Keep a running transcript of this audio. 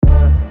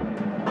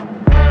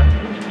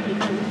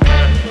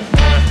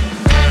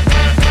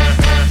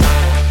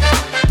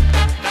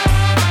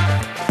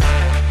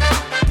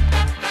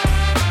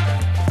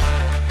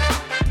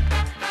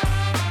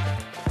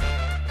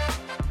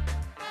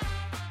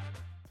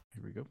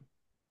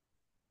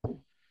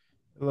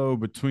Hello,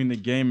 Between the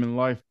Game and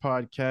Life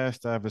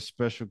podcast. I have a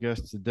special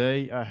guest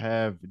today. I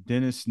have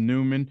Dennis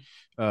Neumann.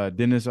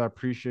 Dennis, I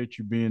appreciate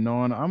you being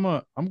on.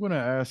 I'm gonna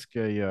ask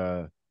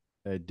a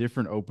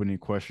different opening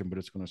question, but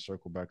it's gonna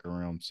circle back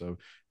around. So,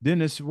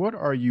 Dennis, what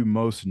are you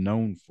most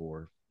known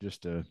for?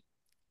 Just to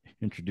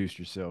introduce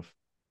yourself.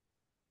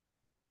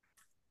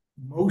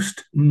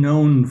 Most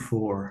known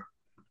for,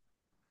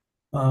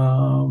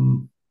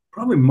 um,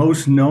 probably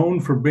most known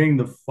for being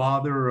the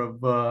father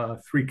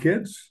of three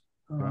kids,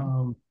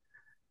 Okay.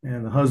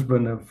 and the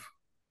husband of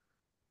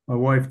my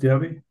wife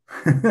Debbie.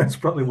 That's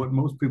probably what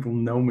most people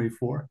know me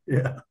for.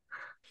 Yeah.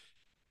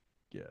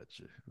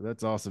 Gotcha.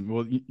 That's awesome.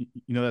 Well,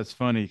 that's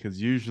funny because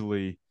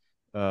usually,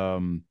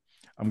 um,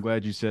 I'm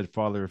glad you said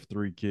father of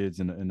three kids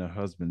and a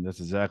husband. That's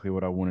exactly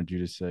what I wanted you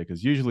to say.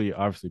 Because usually,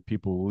 obviously,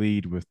 people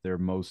lead with their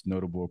most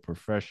notable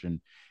profession,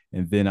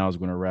 and then I was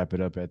going to wrap it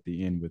up at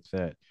the end with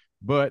that.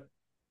 But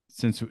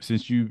since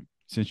you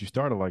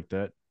started like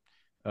that,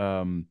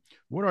 um,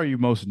 what are you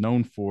most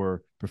known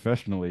for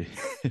professionally,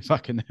 if I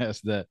can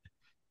ask that?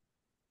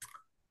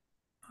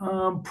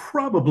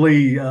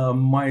 Probably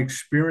my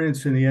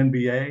experience in the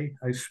NBA.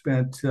 I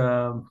spent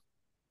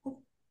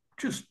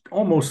just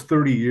almost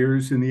 30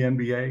 years in the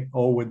NBA,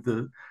 all with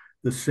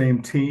the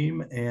same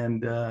team,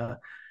 and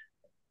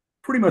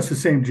pretty much the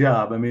same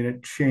job. I mean,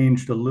 it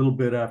changed a little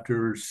bit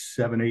after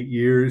 7, 8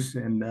 years,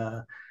 and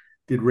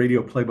did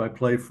radio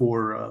play-by-play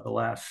for the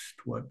last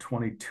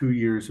 22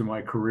 years of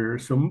my career.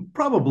 So I'm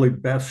probably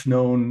best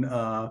known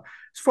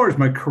as far as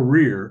my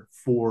career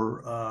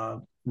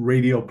for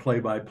radio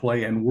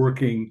play-by-play and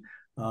working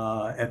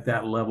at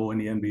that level in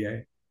the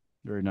NBA.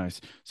 Very nice.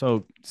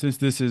 So, since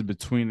this is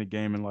Between the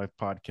Game and Life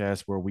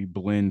podcast where we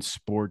blend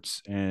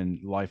sports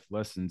and life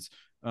lessons,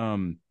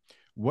 um,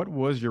 what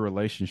was your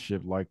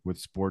relationship like with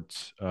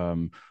sports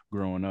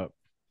growing up?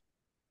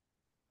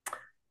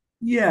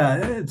 Yeah,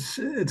 it's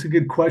a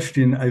good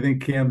question. I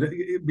think Cam,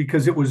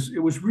 because it was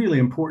really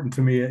important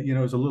to me. You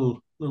know, as a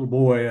little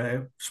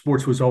boy,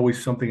 sports was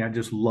always something I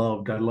just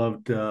loved. I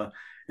loved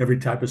every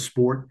type of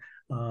sport.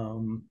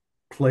 Um,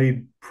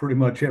 Played pretty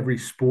much every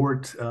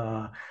sport.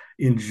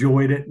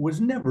 Enjoyed it. Was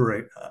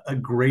never a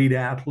great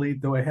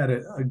athlete, though I had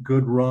a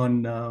good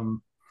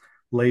run.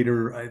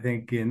 Later, I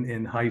think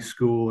in high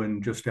school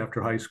and just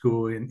after high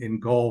school in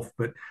golf.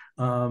 But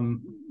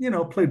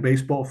played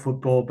baseball,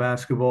 football,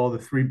 basketball, the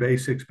three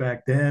basics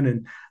back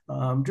then,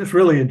 and just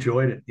really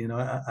enjoyed it.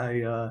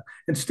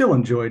 And still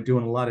enjoy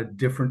doing a lot of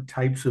different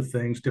types of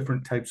things,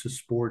 different types of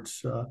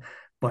sports,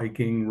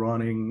 biking,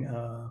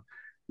 running.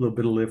 A little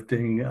bit of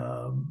lifting,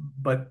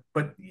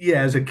 but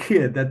yeah, as a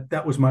kid,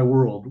 that was my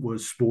world,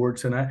 was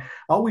sports, and I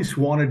always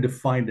wanted to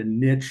find a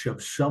niche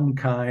of some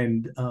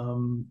kind,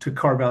 to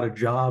carve out a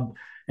job,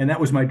 and that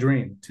was my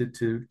dream,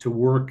 to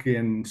work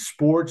in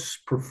sports,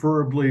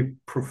 preferably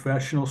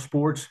professional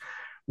sports.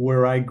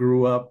 Where I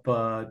grew up,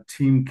 a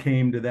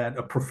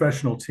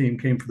professional team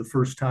came for the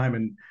first time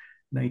in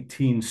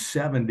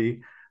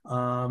 1970,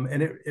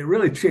 and it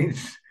really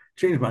changed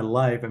my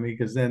life. I mean,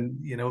 because then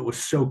it was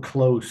so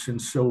close and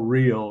so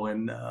real,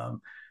 and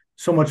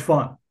so much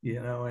fun,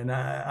 and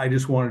I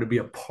just wanted to be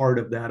a part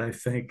of that, I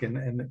think,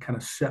 and kind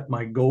of set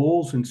my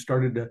goals and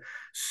started to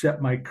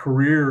set my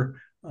career,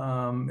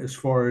 as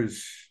far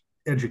as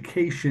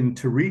education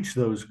to reach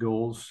those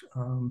goals,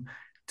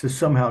 to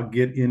somehow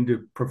get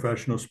into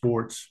professional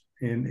sports.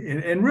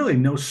 And really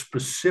no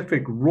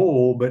specific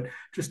role, but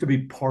just to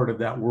be part of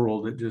that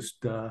world.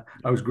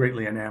 I was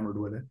greatly enamored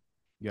with it.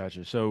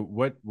 Gotcha. So,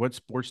 what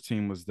sports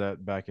team was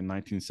that back in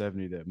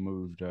 1970 that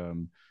moved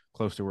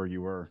close to where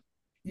you were?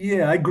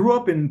 Yeah, I grew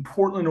up in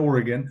Portland,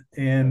 Oregon,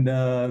 Okay. and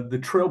the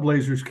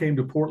Trailblazers came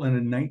to Portland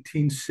in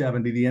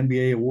 1970. The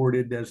NBA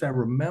awarded, as I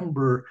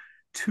remember,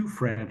 two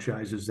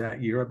franchises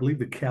that year. I believe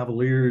the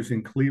Cavaliers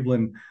in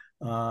Cleveland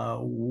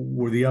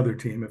were the other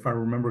team, if I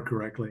remember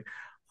correctly.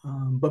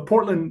 But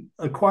Portland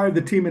acquired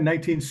the team in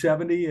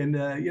 1970, and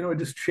it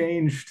just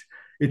changed.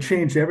 It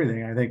changed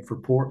everything, I think, for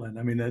Portland.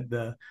 I mean,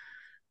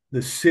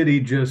 the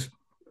city just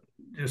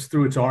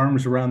threw its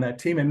arms around that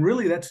team. And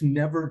really, that's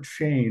never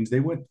changed.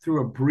 They went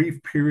through a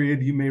brief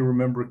period. You may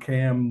remember,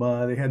 Cam,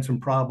 they had some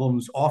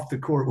problems off the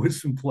court with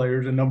some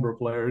players, a number of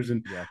players.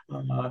 And Yeah.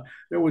 uh,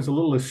 there was a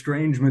little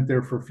estrangement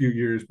there for a few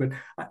years. But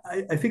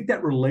I think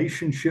that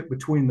relationship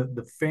between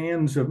the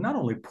fans of not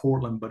only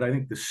Portland, but I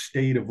think the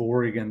state of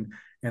Oregon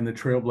and the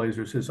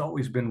Trailblazers has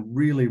always been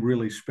really,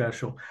 really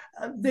special.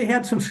 They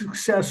had some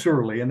success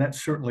early, and that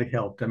certainly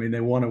helped. I mean,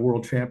 they won a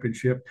world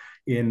championship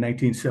in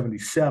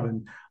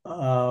 1977,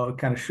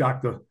 kind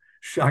of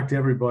shocked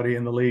everybody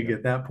in the league Yeah.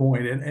 at that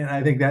point, and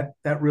I think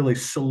that really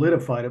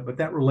solidified it. But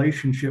that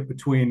relationship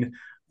between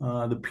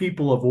the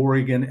people of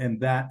Oregon and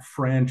that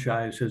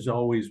franchise has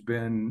always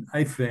been,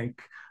 I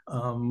think,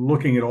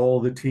 looking at all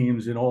the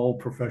teams in all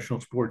professional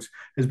sports,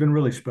 has been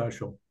really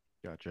special.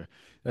 Gotcha.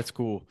 That's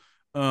cool.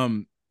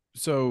 Um,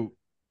 so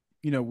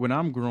when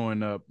I'm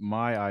growing up,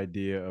 my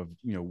idea of,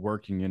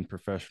 working in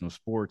professional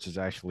sports is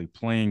actually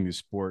playing the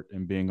sport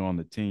and being on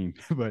the team.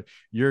 But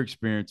your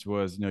experience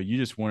was, you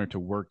just wanted to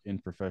work in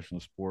professional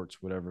sports,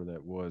 whatever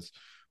that was.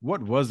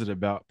 What was it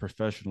about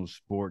professional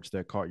sports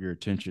that caught your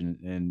attention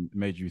and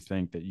made you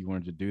think that you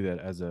wanted to do that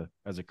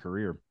as a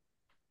career?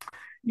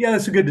 Yeah,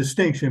 that's a good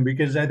distinction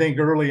because I think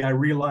early I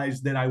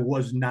realized that I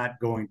was not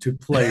going to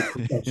play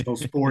professional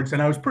sports,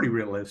 and I was pretty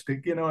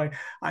realistic.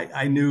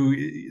 I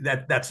knew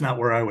that that's not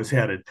where I was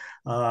headed.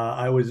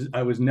 I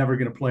was never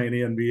going to play in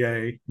the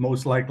NBA.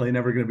 Most likely,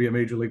 never going to be a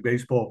Major League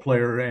Baseball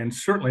player, and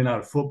certainly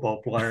not a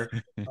football player.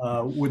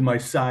 With my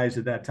size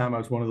at that time, I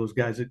was one of those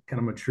guys that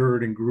kind of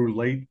matured and grew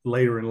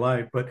later in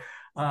life. But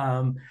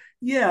um,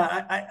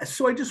 yeah,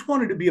 so I just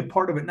wanted to be a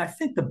part of it, and I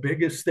think the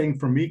biggest thing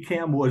for me,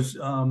 Cam, was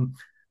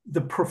the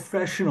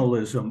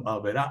professionalism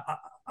of it.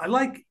 I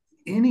like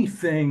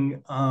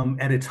anything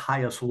at its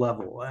highest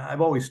level.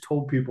 I've always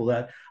told people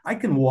that I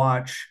can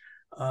watch,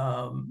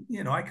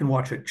 I can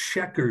watch a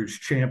checkers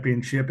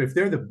championship. If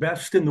they're the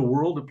best in the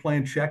world at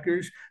playing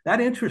checkers,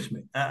 that interests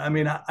me. I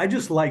mean, I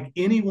just like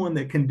anyone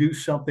that can do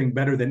something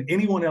better than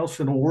anyone else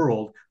in the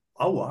world.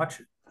 I'll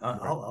watch it.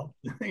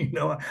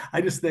 Right.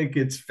 I just think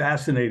it's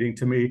fascinating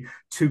to me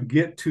to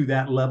get to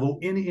that level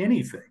in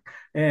anything.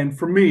 And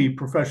for me,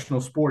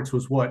 professional sports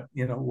was what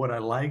I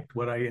liked,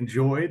 what I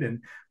enjoyed, and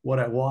what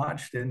I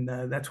watched, and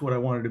that's what I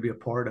wanted to be a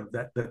part of.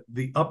 That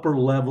the upper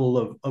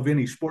level of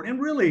any sport,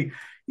 and really,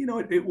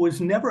 it was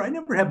never. I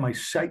never had my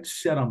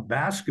sights set on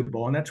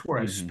basketball, and that's where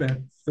I Mm-hmm.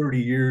 spent 30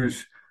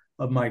 years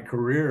of my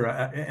career,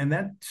 and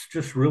that's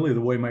just really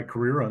the way my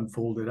career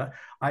unfolded.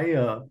 I,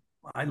 uh,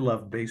 I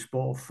love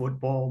baseball,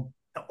 football,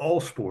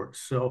 all sports.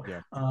 So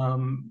Yeah.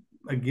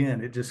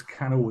 again, it just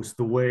kind of was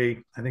the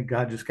way I think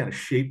God just kind of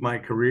shaped my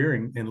career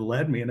and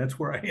led me, and that's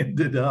where I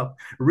ended up.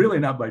 Really,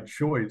 not by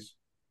choice.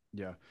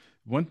 Yeah.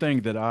 One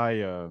thing that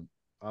I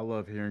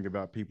love hearing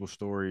about people's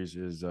stories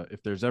is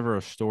if there's ever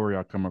a story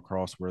I come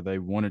across where they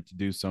wanted to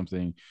do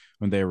something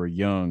when they were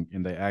young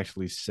and they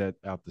actually set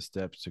out the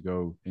steps to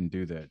go and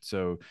do that.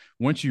 So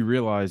once you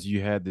realize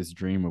you had this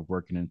dream of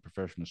working in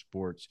professional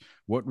sports,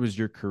 what was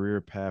your career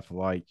path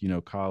like,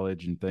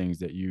 college and things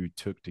that you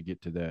took to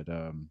get to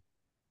that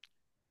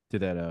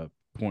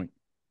point?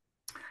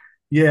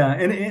 Yeah,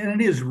 and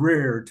it is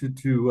rare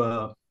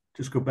to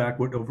just go back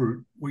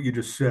over what you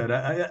just said.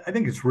 I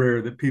think it's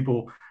rare that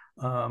people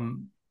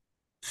um,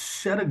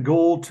 set a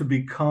goal to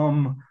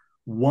become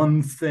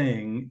one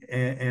thing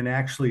and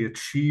actually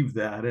achieve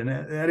that, and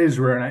that is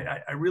rare. And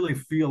I really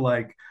feel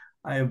like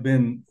I have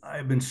been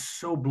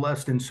so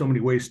blessed in so many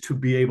ways to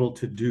be able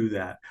to do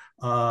that.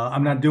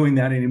 I'm not doing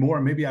that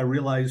anymore. Maybe I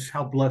realize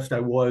how blessed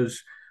I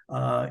was.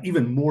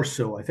 Even more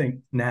so, I think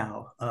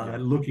now, Yeah.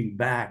 looking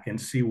back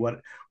and see what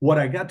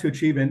I got to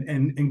achieve,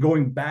 and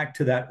going back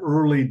to that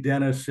early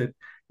Dennis at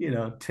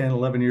 10,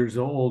 11 years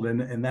old,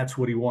 and that's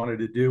what he wanted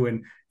to do,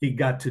 and he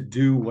got to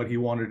do what he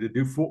wanted to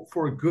do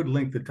for a good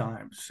length of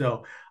time.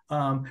 So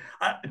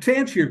to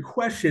answer your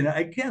question,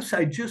 I guess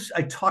I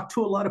talked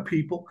to a lot of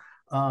people.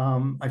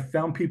 I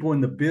found people in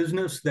the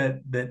business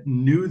that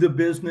knew the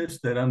business,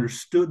 that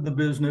understood the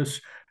business,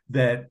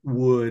 that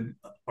would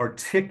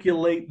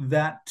articulate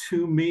that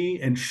to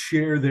me and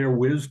share their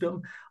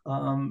wisdom.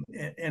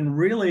 And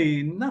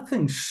really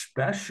nothing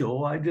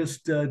special. I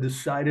just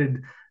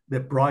decided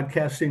that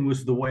broadcasting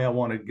was the way I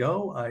want to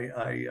go.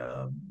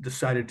 I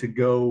decided to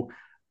go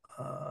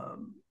uh,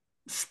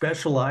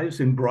 specialize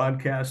in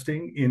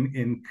broadcasting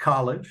in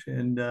college,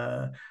 and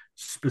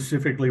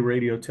specifically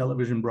radio,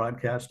 television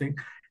broadcasting,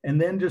 and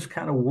then just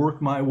kind of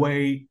work my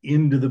way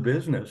into the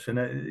business.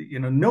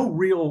 And no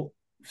real,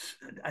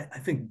 I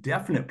think,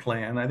 definite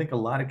plan. I think a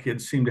lot of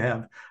kids seem to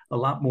have a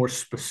lot more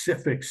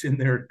specifics in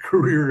their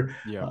career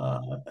Yeah.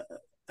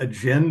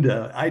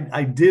 agenda.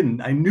 I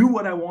didn't. I knew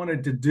what I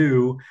wanted to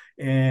do,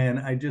 and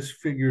I just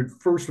figured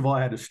first of all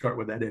I had to start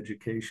with that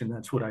education.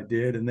 That's what I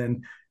did, and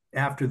then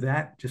after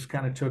that, just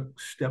kind of took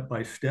step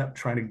by step,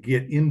 trying to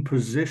get in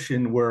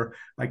position where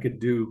I could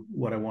do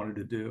what I wanted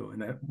to do,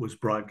 and that was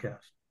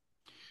broadcast.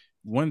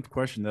 One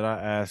question that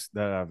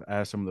I've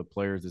asked some of the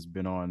players that's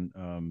been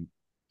on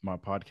my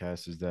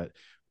podcast is that,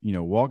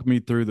 walk me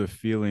through the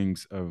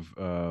feelings of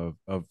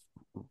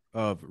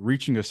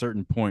reaching a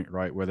certain point,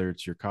 right? Whether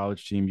it's your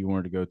college team you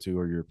wanted to go to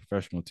or your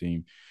professional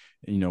team.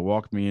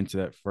 Walk me into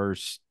that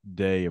first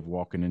day of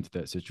walking into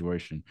that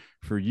situation.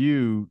 For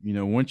you,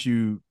 once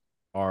you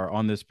are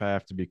on this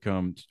path to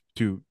become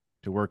to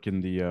work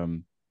in the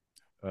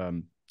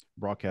um,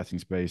 broadcasting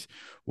space,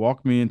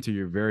 walk me into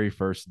your very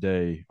first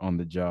day on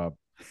the job.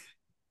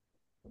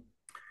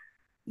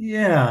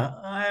 Yeah,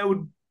 I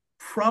would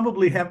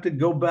probably have to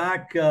go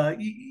back.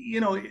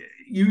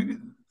 You.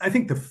 I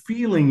think the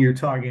feeling you're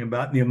talking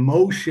about, the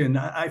emotion,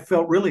 I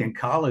felt really in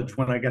college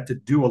when I got to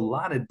do a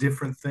lot of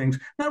different things,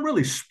 not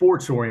really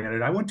sports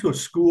oriented. I went to a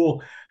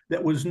school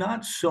that was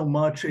not so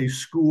much a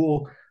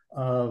school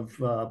of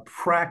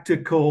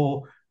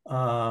practical,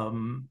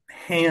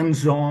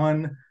 hands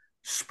on.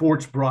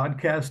 sports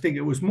broadcasting.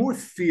 It was more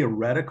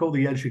theoretical,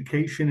 the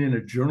education in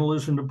a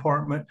journalism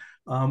department,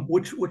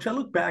 which I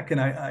look back and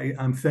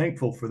I'm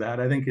thankful for that.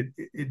 I think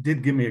it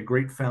did give me a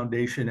great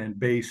foundation and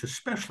base,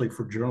 especially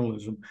for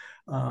journalism.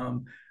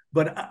 Um,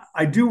 but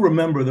I do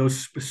remember those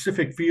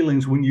specific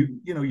feelings when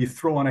you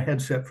throw on a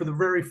headset for the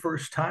very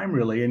first time,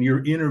 really, and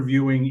you're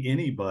interviewing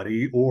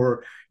anybody,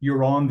 or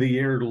you're on the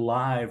air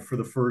live for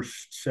the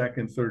first,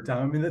 second, third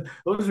time. I mean,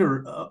 those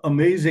are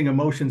amazing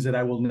emotions that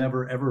I will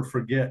never ever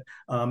forget.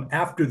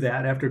 After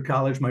that, after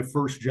college, my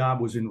first job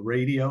was in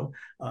radio.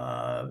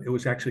 It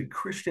was actually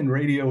Christian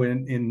radio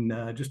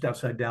in just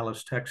outside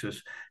Dallas,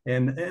 Texas,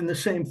 and the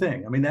same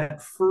thing. I mean,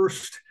 that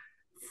first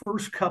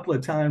couple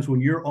of times when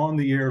you're on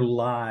the air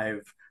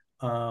live,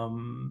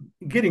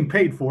 getting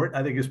paid for it,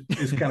 I think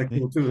is kind of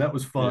cool too. That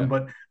was fun, Yeah.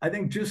 but I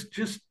think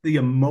just the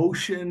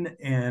emotion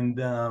and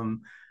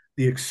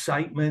the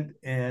excitement,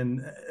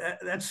 and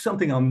that's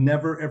something I'll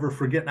never ever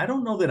forget. And I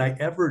don't know that I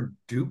ever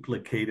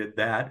duplicated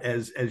that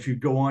as you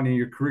go on in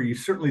your career. You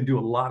certainly do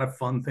a lot of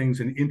fun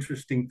things and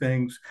interesting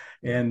things,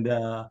 and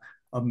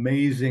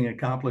amazing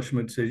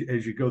accomplishments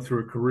as you go through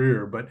a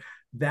career, but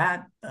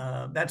that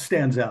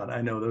stands out.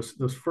 I know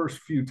those first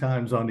few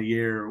times on the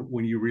air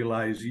when you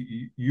realize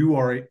you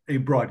are a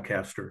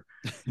broadcaster.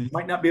 You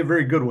might not be a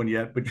very good one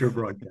yet, but you're a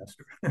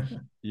broadcaster.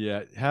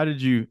 Yeah. How did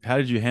you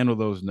handle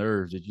those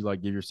nerves? Did you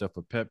like give yourself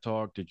a pep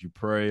talk? Did you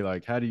pray?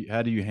 Like how do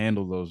you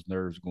handle those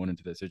nerves going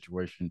into that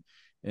situation?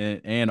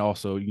 And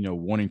also,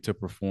 wanting to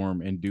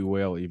perform and do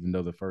well, even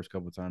though the first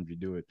couple of times you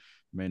do it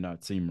may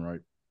not seem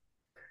right.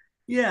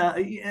 Yeah,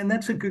 and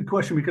that's a good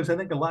question because I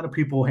think a lot of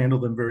people handle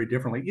them very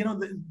differently.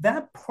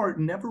 That part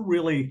never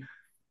really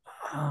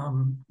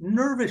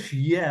nervous,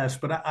 yes,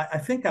 but I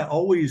think I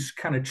always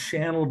kind of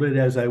channeled it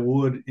as I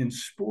would in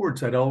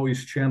sports. I'd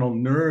always channel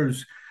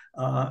nerves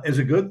as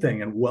a good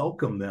thing and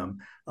welcome them.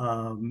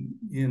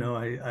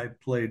 I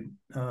played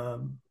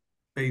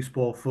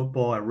baseball,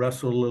 football, I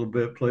wrestled a little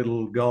bit, played a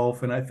little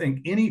golf, and I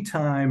think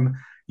anytime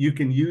you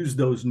can use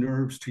those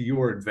nerves to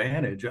your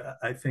advantage,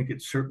 I think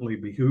it certainly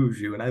behooves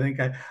you. And I think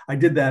I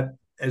did that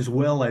as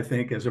well, I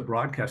think, as a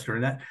broadcaster.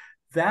 And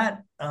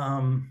that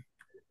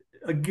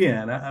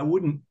again, I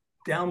wouldn't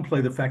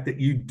downplay the fact that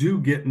you do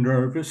get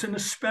nervous, and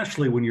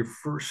especially when you're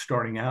first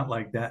starting out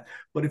like that.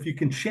 But if you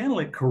can channel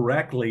it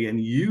correctly and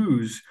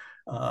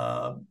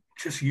uh,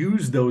 just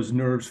use those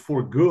nerves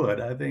for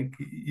good, I think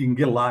you can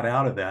get a lot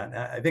out of that.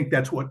 I think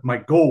that's what my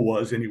goal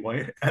was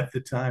anyway at the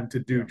time, to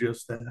do Yeah.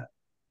 just that.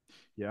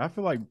 Yeah, I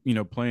feel like,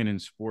 playing in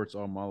sports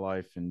all my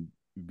life and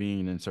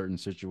being in certain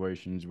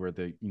situations where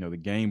the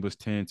game was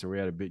tense or we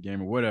had a big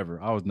game or whatever.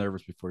 I was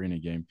nervous before any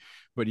game.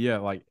 But yeah,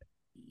 like,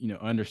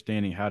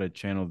 understanding how to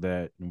channel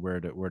that and where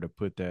to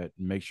put that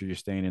and make sure you're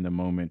staying in the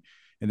moment.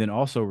 And then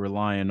also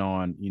relying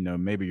on,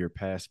 maybe your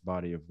past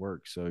body of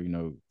work. So,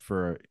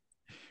 for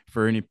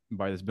anybody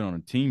that's been on a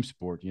team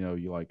sport,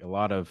 you like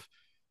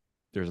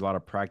there's a lot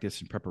of practice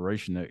and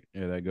preparation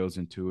that goes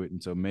into it,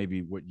 and so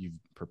maybe what you've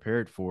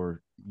prepared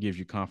for gives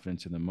you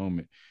confidence in the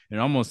moment. And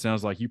it almost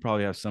sounds like you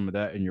probably have some of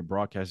that in your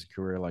broadcasting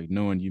career, like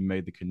knowing you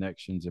made the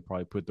connections and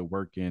probably put the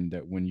work in,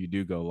 that when you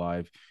do go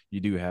live,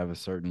 you do have a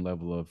certain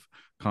level of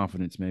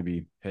confidence,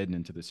 maybe heading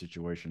into the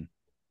situation.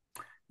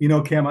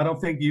 Cam, I don't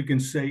think you can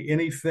say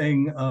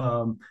anything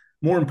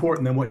more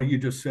important than what you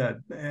just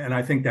said. And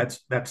I think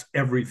that's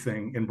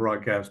everything in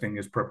broadcasting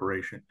is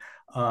preparation.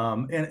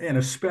 And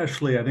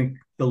especially, I think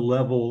the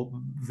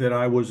level that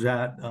I was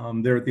at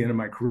there at the end of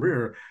my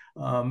career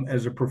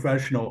as a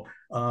professional,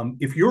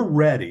 if you're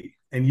ready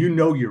and you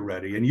know you're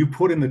ready and you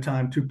put in the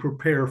time to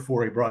prepare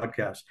for a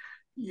broadcast,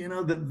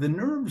 the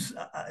nerves,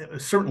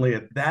 certainly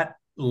at that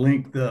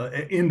length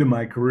into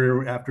my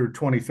career after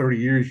 20, 30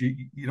 years,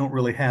 you don't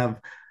really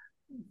have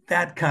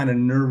that kind of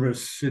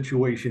nervous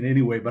situation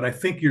anyway. But I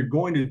think you're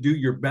going to do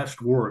your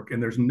best work,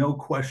 and there's no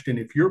question.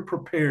 If you're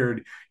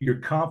prepared, you're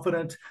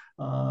confident.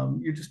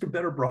 You're just a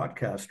better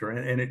broadcaster,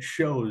 and it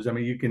shows. I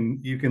mean,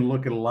 you can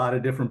look at a lot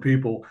of different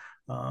people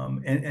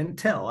and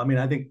tell. I mean,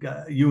 I think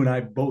you and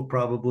I both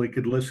probably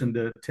could listen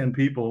to 10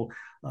 people,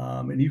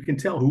 and you can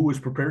tell who was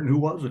prepared and who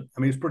wasn't.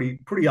 I mean, it's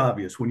pretty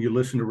obvious when you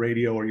listen to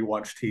radio or you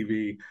watch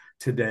TV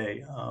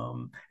today.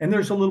 And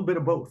there's a little bit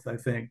of both, I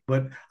think.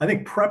 But I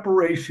think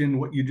preparation,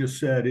 what you just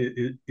said,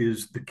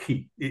 is the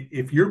key.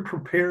 If you're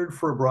prepared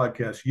for a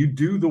broadcast, you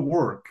do the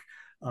work.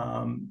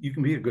 You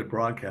can be a good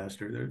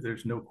broadcaster.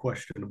 There's no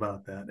question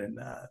about that, and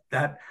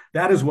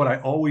that is what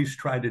I always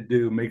try to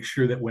do. Make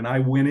sure that when I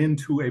went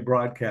into a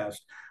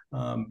broadcast,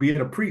 be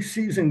it a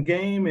preseason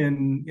game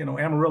in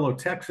Amarillo,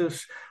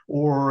 Texas,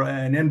 or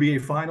an NBA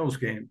Finals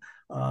game,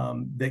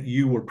 that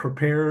you were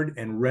prepared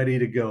and ready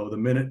to go. The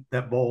minute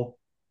that ball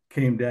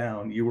came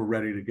down, you were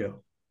ready to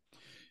go.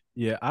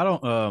 Yeah,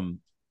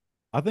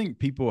 I think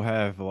people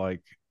have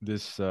like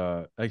this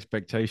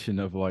expectation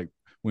of like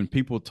when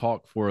people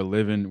talk for a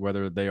living,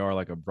 whether they are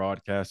like a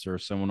broadcaster or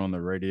someone on the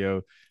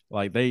radio,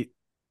 like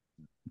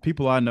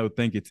people I know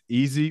think it's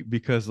easy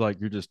because like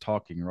you're just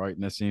talking, right?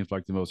 And that seems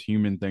like the most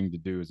human thing to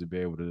do is to be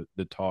able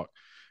to talk.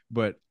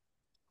 But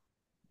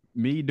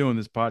me doing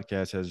this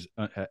podcast has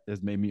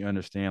made me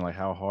understand like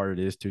how hard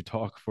it is to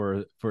talk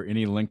for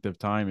any length of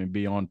time and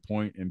be on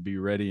point and be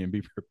ready and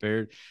be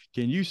prepared.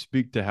 Can you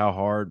speak to how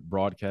hard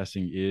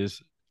broadcasting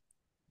is?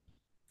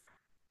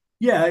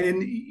 Yeah,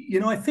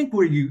 and I think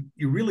where you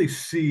really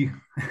see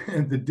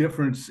the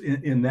difference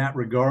in that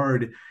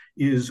regard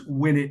is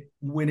when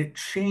it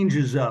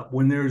changes up,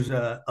 when there's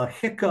a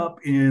hiccup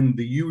in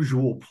the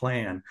usual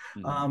plan.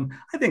 Mm-hmm.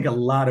 I think a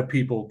lot of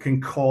people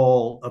can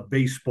call a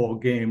baseball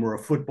game or a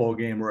football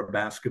game or a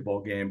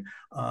basketball game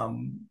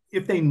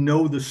if they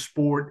know the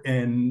sport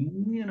and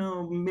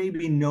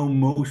maybe know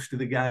most of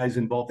the guys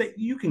involved.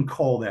 You can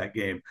call that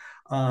game.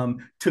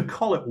 To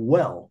call it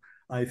well,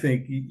 I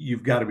think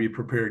you've got to be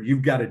prepared.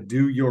 You've got to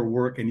do your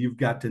work and you've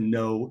got to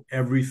know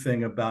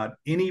everything about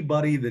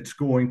anybody that's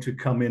going to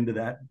come into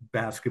that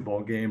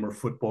basketball game or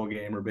football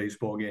game or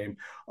baseball game,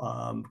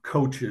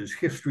 coaches,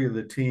 history of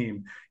the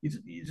team.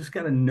 You just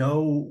got to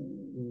know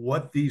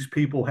what these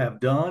people have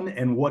done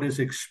and what is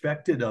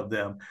expected of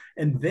them.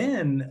 And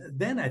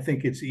then I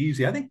think it's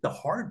easy. I think the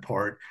hard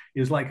part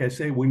is, like I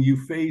say, when you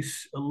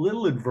face a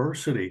little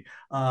adversity,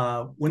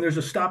 when there's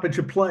a stoppage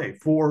of play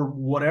for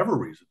whatever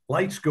reason,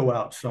 lights go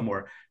out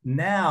somewhere.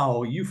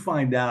 Now you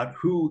find out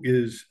who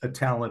is a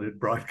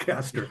talented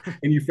broadcaster,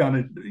 and you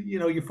find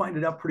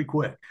it out pretty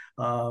quick.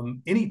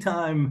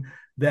 Anytime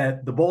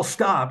that the ball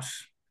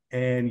stops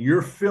and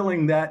you're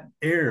filling that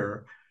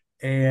air,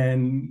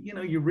 and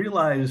you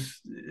realize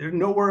there's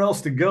nowhere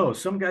else to go.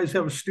 Some guys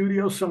have a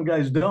studio, some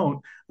guys don't.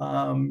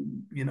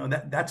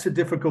 That's a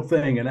difficult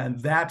thing, and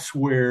that's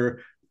where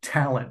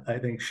talent, I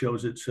think,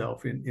 shows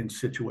itself in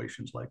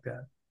situations like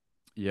that.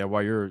 Yeah,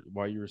 while you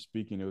were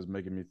speaking, it was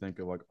making me think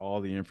of like all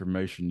the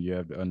information you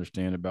have to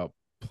understand about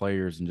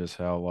players and just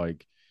how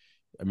like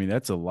I mean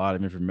that's a lot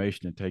of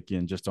information to take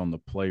in just on the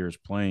players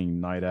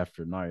playing night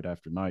after night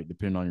after night,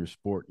 depending on your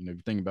sport. If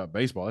you think about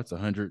baseball, that's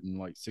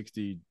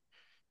 160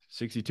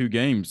 62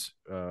 games.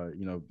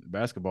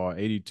 Basketball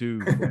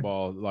 82,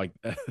 football like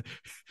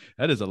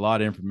that is a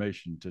lot of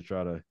information to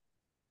try to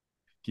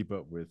keep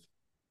up with.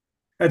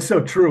 That's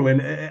so true, and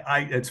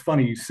it's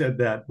funny you said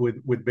that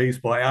with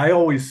baseball. I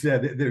always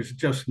said that there's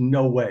just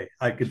no way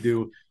I could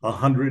do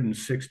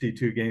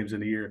 162 games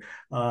in a year.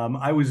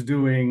 I was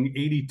doing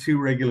 82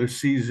 regular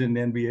season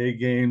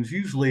NBA games.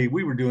 Usually,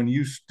 we were doing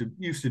used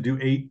to do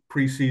 8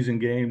 preseason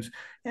games,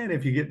 and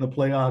if you get in the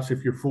playoffs,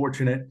 if you're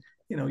fortunate,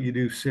 you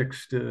do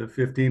 6 to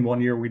 15.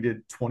 One year we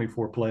did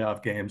 24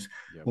 playoff games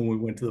Yep. when we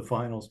went to the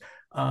finals.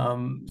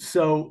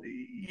 So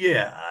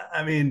yeah,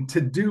 I mean, to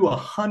do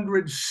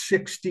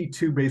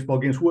 162 baseball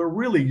games where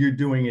really you're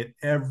doing it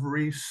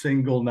every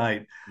single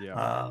night.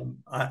 Yeah.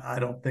 I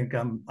don't think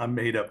I'm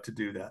made up to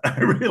do that. I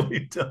really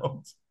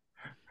don't.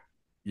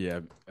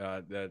 Yeah,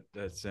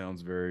 that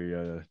sounds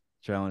very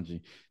challenging.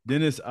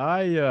 Dennis,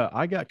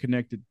 I got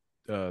connected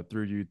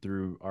through you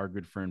through our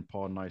good friend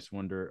Paul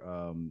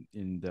Nicewinder,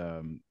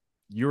 and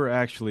you were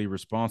actually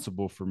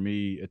responsible for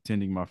me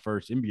attending my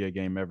first NBA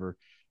game ever.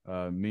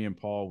 Me and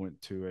Paul went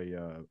to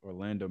a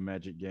Orlando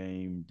Magic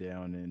game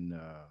down in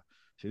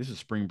see this is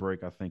spring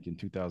break I think in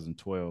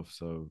 2012.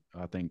 So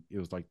I think it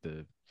was like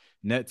the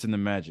Nets and the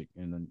Magic,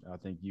 and then I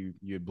think you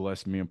had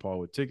blessed me and Paul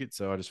with tickets.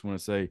 So I just want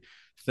to say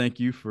thank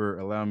you for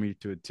allowing me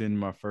to attend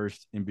my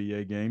first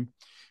NBA game.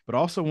 But I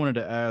also wanted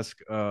to ask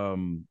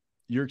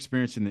your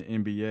experience in the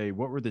NBA.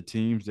 What were the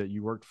teams that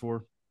you worked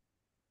for?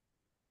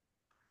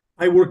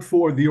 I worked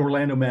for the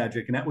Orlando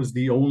Magic, and that was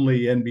the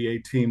only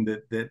NBA team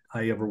that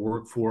I ever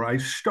worked for. I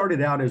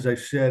started out, as I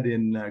said,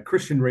 in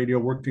Christian radio,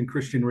 worked in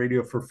Christian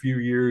radio for a few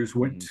years,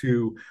 went Mm-hmm.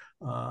 to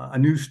a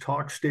news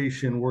talk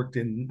station, worked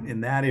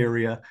in that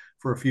area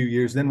for a few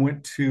years, then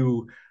went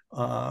to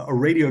a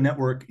radio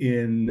network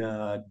in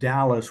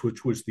Dallas,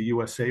 which was the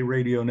USA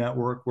Radio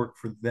Network, worked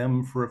for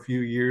them for a few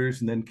years,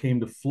 and then came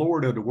to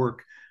Florida to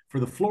work for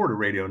the Florida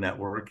Radio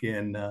Network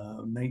in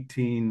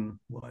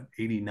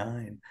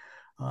 1989,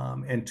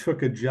 and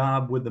took a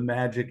job with the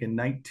Magic in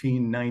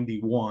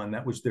 1991.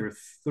 That was their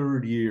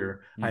third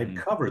year. I had Mm-hmm.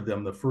 covered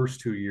them the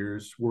first 2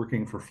 years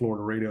working for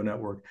Florida Radio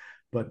Network,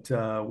 but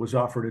was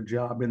offered a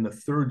job in the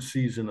third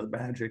season of the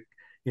Magic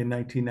in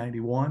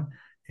 1991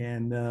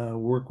 and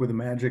worked with the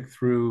Magic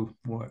through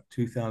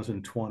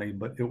 2020.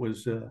 But it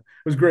was a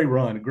great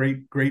run,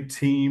 great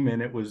team,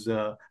 and it was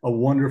a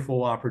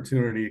wonderful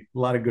opportunity. A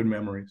lot of good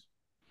memories.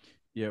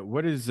 Yeah,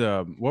 what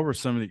were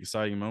some of the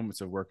exciting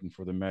moments of working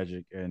for the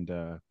Magic? And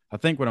I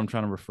think what I'm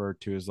trying to refer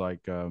to is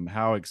like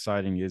how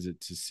exciting is it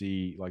to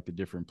see like the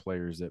different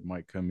players that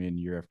might come in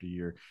year after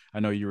year? I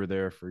know you were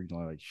there for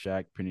like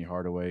Shaq, Penny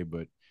Hardaway,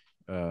 but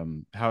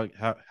how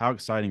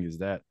exciting is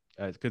that?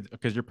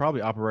 Because you're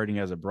probably operating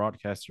as a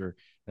broadcaster,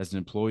 as an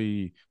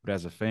employee, but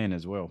as a fan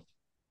as well.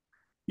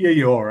 Yeah,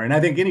 you are. And I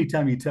think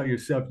anytime you tell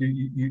yourself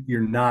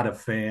you're not a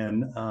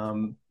fan, I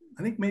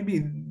think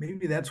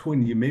maybe that's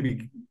when you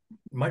maybe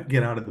might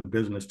get out of the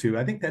business too.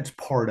 I think that's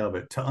part of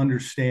it, to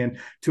understand,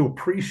 to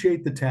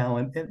appreciate the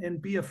talent and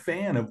be a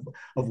fan of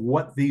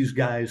what these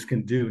guys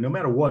can do, no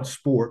matter what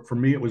sport. For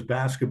me, it was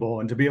basketball,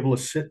 and to be able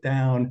to sit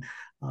down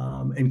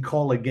and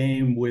call a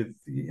game with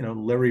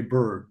Larry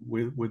Bird,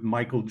 with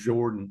Michael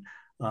Jordan.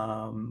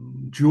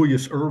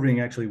 Julius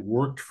Erving actually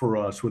worked for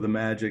us with the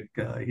Magic.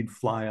 He'd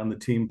fly on the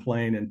team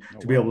plane, and Oh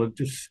to be wow. able to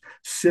just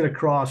sit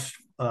across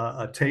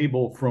a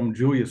table from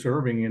Julius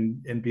Erving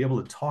and be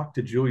able to talk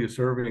to Julius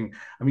Erving.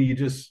 I mean,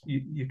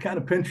 you kind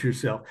of pinch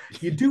yourself.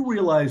 You do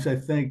realize, I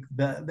think,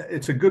 that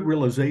it's a good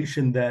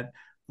realization that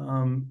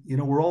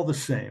we're all the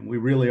same. We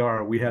really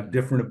are. We have Mhm.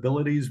 different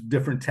abilities,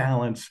 different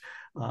talents,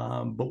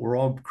 but we're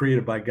all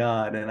created by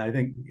God. And I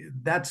think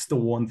that's the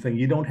one thing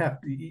you don't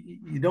have to,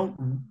 you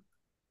don't,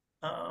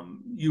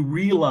 you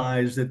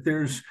realize that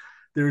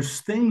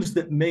there's things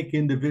that make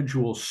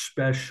individuals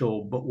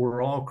special, but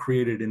we're all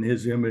created in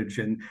His image,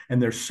 and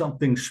there's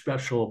something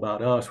special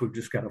about us. We've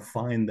just got to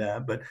find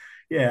that. But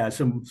yeah,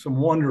 some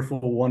wonderful,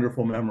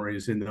 wonderful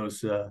memories in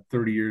those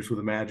 30 years with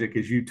the Magic,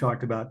 as you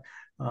talked about.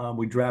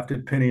 We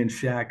drafted Penny and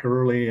Shaq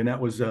early, and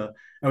that was a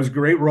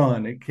great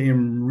run. It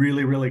came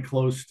really, really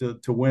close to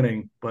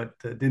winning, but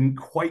didn't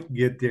quite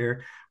get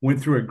there. Went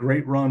through a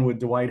great run with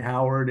Dwight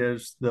Howard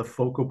as the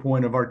focal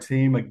point of our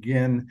team.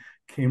 Again,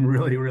 came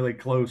really, really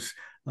close.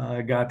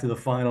 Got to the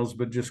finals,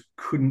 but just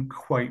couldn't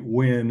quite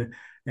win.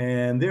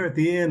 And there at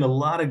the end, a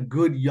lot of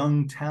good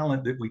young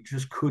talent that we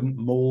just couldn't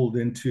mold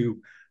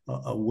into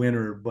a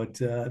winner. But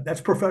that's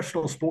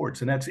professional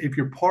sports, and that's if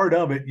you're part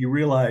of it, you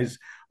realize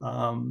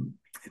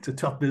it's a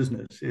tough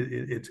business.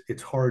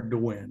 It's hard to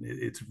win.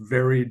 It's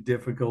very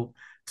difficult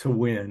to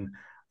win,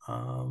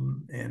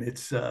 and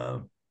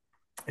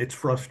it's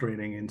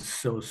frustrating in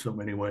so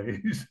many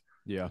ways.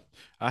 Yeah.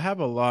 I have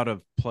a lot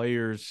of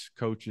players,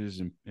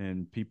 coaches,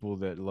 and people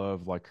that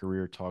love like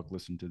career talk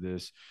listen to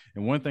this.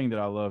 And one thing that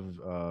I love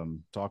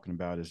talking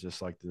about is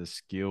just like the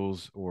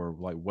skills or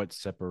like what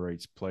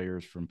separates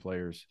players from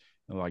players,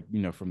 like,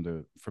 from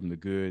the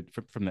good,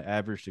 from the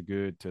average to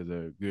good to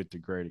the good to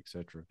great,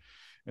 etc.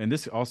 And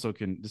this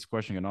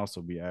question can also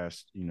be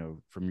asked,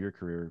 from your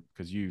career,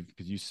 because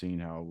you've seen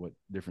how what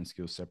different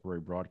skills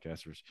separate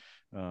broadcasters.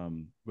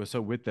 But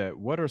so with that,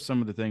 what are some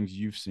of the things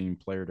you've seen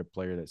player to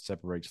player that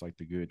separates like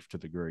the good to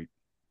the great?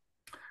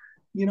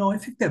 I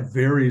think that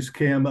varies,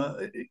 Cam.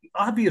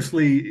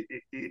 Obviously,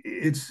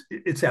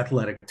 it's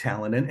athletic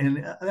talent,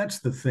 and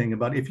that's the thing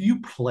about if you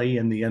play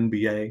in the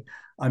NBA.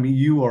 I mean,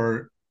 you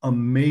are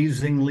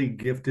amazingly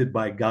gifted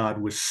by God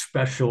with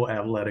special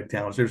athletic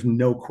talents. There's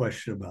no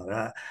question about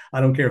it. I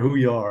don't care who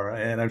you are,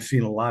 and I've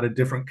seen a lot of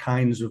different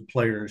kinds of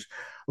players,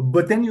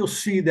 but then you'll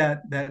see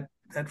that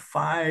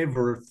 5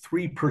 or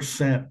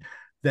 3%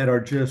 that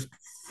are just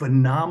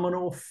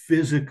phenomenal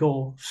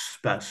physical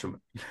specimen.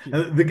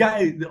 Yeah. The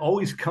guy that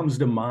always comes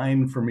to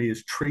mind for me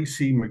is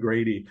Tracy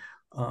McGrady.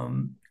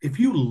 If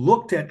you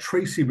looked at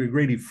Tracy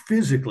McGrady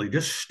physically,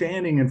 just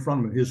standing in front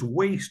of him, his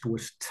waist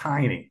was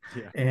tiny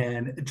Yeah.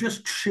 and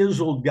just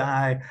chiseled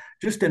guy,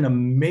 just an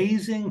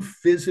amazing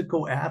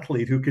physical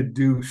athlete who could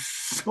do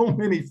so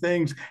many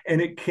things,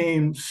 and it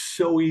came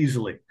so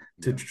easily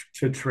to, Yeah.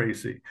 to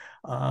Tracy.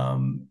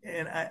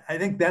 And I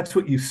think that's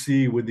what you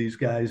see with these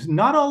guys.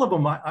 Not all of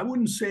them, I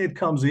wouldn't say it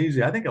comes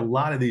easy. I think a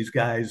lot of these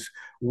guys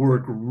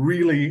work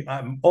really,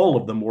 all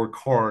of them work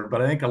hard,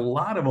 but I think a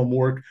lot of them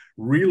work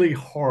really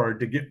hard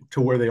to get to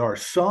where they are.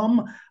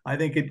 Some, I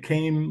think it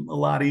came a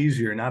lot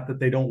easier. Not that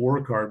they don't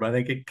work hard, but I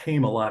think it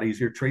came a lot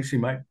easier. Tracy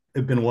might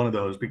have been one of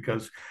those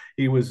because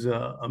he was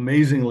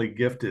amazingly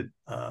gifted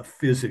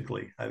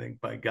physically, I think,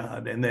 by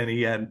God. And then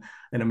he had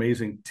an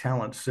amazing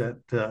talent set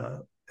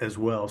as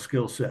well,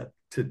 skill set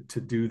to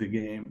do the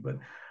game. But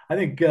I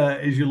think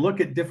as you look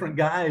at different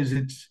guys,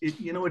 it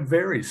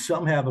varies.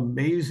 Some have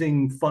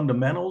amazing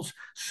fundamentals.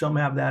 Some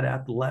have that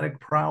athletic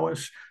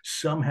prowess.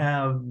 Some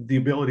have the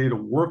ability to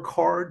work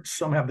hard.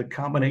 Some have the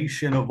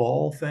combination of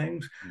all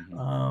things.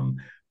 Mm-hmm.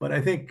 But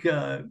I think,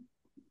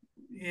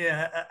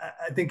 yeah,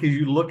 I think as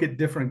you look at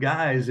different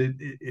guys,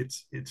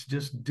 it's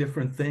just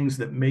different things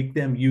that make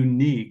them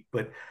unique.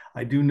 But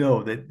I do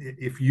know that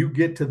if you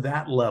get to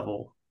that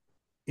level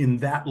in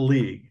that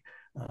league,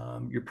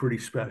 you're pretty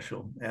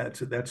special.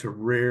 That's a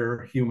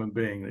rare human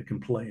being that can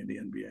play in the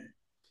NBA.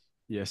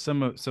 Yeah,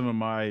 some of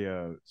my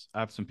I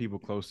have some people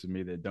close to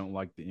me that don't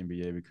like the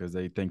NBA because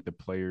they think the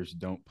players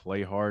don't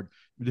play hard.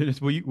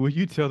 Dennis, will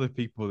you tell the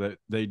people that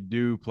they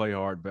do play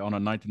hard, but on a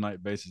night to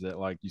night basis, that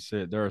like you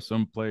said, there are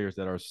some players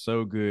that are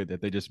so good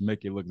that they just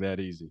make it look that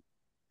easy.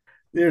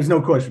 There's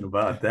no question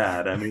about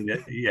that. I mean,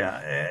 yeah,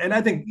 and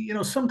I think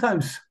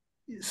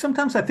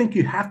sometimes I think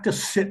you have to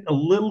sit a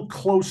little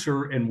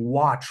closer and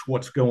watch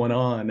what's going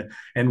on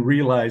and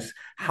realize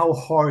how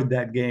hard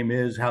that game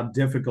is, how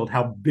difficult,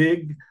 how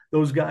big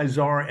those guys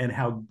are, and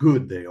how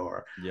good they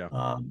are.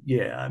 Yeah.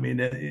 Yeah, I mean,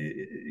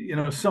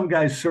 some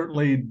guys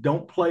certainly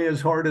don't play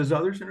as hard as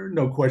others, and there's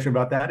no question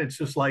about that. It's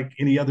just like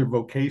any other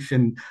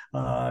vocation.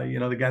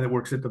 The guy that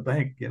works at the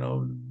bank,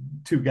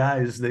 two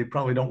guys, they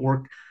probably don't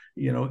work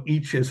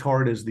each as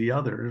hard as the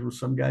other.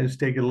 Some guys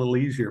take it a little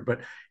easier,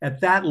 but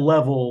at that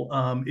level,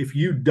 if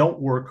you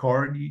don't work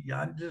hard,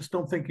 I just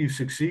don't think you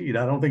succeed.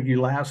 I don't think you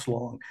last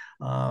long.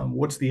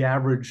 What's the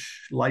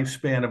average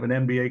lifespan of an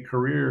NBA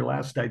career?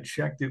 Last I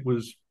checked, it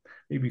was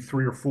maybe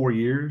 3 or 4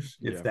 years,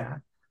 if Yeah.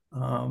 that.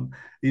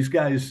 These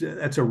guys,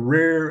 that's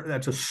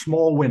a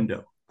small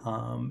window.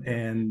 Yeah.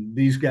 And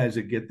these guys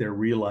that get there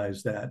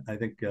realize that. I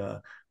think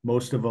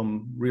most of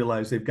them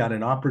realize they've got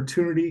an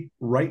opportunity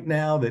right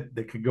now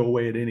that could go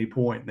away at any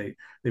point.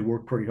 They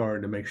work pretty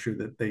hard to make sure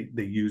that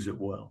they use it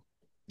well.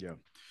 Yeah.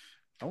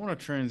 I want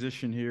to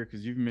transition here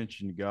because you've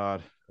mentioned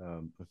God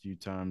a few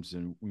times,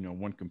 and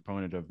one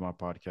component of my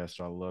podcast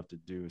I love to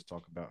do is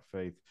talk about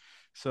faith.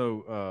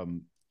 So,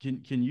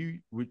 can you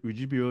would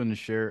you be willing to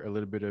share a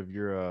little bit of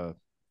your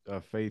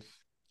faith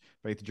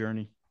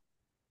journey?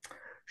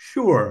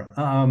 Sure.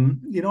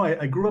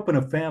 I grew up in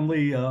a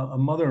family, a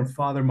mother and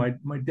father.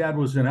 My dad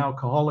was an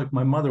alcoholic.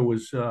 My mother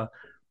was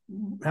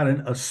had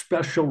a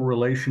special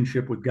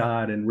relationship with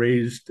God and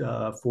raised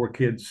four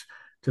kids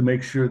to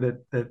make sure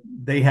that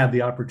they had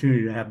the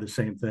opportunity to have the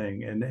same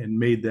thing, and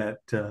made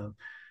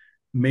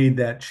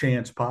that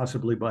chance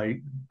possibly by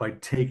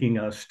taking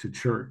us to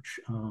church.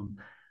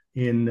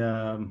 In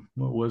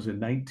what was it,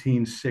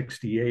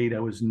 1968? I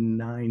was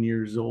 9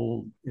 years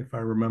old, if I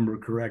remember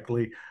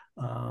correctly.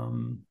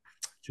 Um,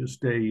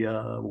 just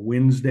a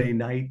Wednesday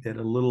night at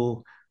a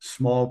little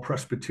small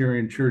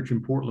Presbyterian church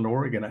in Portland,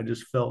 Oregon. I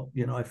just felt,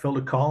 I felt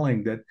a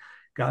calling that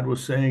God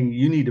was saying,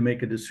 "You need to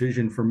make a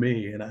decision for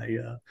me." And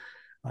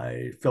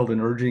I felt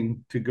an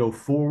urging to go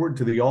forward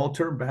to the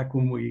altar back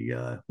when we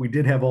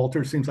did have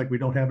altars. Seems like we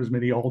don't have as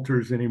many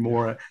altars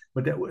anymore,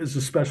 but that was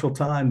a special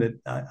time that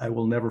I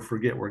will never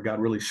forget, where God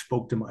really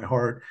spoke to my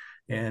heart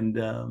and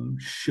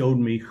showed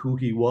me who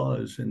He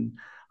was, and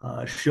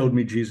showed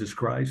me Jesus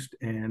Christ,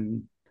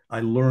 and I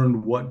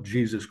learned what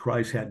Jesus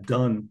Christ had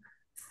done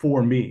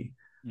for me.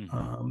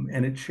 Mm-hmm.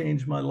 And it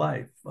changed my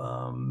life.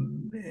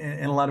 And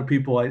a lot of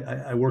people,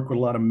 I work with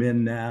a lot of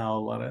men now, a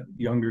lot of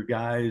younger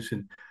guys,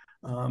 and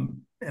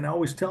I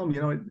always tell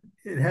them,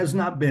 it has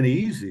not been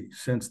easy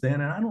since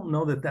then. And I don't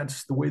know that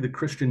that's the way the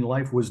Christian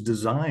life was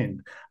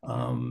designed.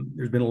 Yeah.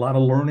 There's been a lot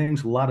of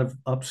learnings, a lot of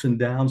ups and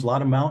downs, a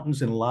lot of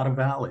mountains and a lot of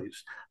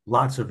valleys,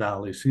 lots of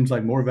valleys. Seems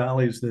like more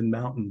valleys than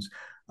mountains.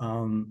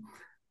 Um,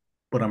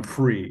 but I'm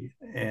free.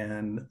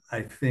 And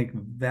I think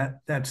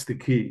that's the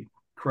key.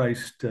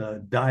 Christ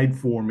died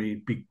for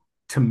me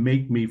to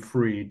make me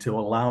free, to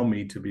allow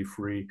me to be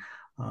free.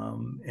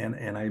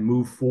 And I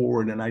move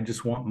forward, and I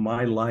just want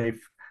my life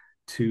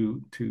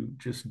to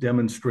just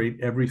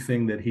demonstrate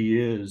everything that He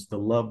is, the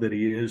love that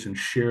He is, and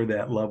share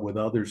that love with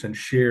others, and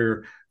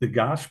share the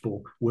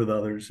gospel with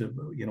others of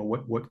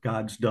what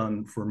God's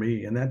done for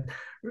me. And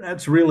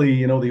that's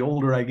really, the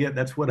older I get,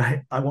 that's what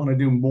I want to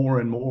do more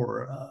and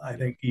more. I Yeah.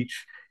 think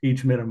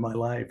each minute of my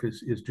life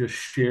is just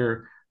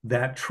share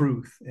that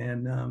truth,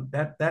 and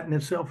that in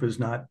itself is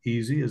not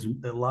easy, as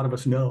a lot of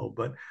us know,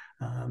 but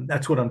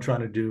that's what I'm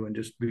trying to do, and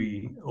just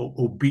be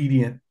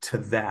obedient to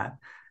that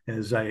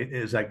as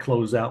I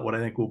close out what I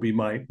think will be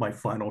my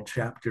final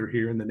chapter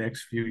here in the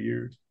next few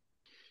years.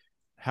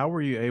 How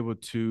were you able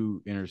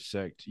to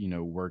intersect,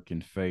 work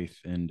and faith?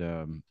 And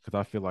because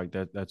I feel like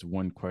that's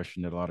one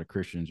question that a lot of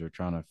Christians are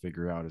trying to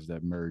figure out, is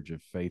that merge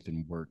of faith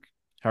and work.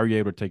 How are you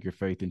able to take your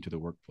faith into the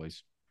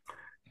workplace?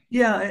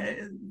 Yeah,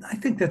 I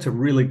think that's a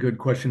really good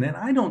question, and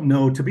I don't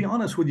know, to be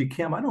honest with you,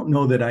 Cam. I don't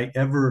know that I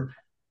ever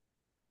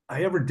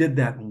did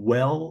that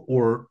well,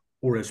 or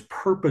as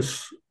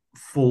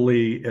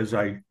purposefully as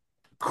I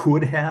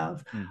could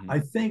have. Mm-hmm. I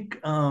think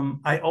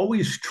I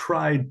always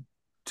tried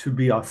to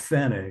be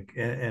authentic,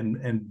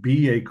 and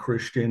be a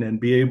Christian, and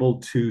be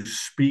able to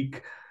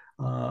speak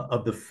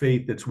of the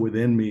faith that's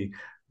within me.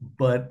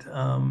 But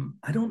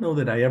I don't know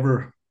that I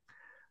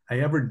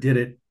ever did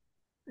it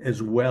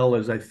as well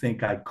as I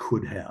think I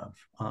could have.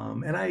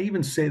 And I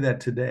even say that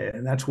today.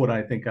 And that's what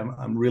I think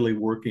I'm really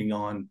working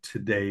on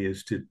today,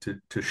 is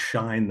to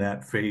shine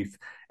that faith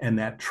and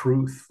that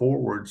truth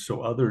forward, so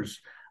others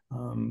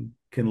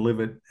can live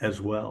it as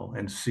well,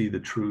 and see the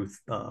truth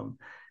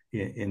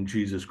in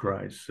Jesus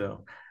Christ.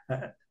 So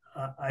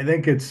I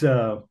think it's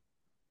a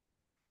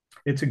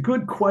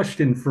good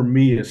question for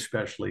me,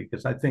 especially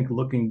because I think,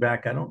 looking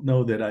back, I don't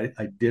know that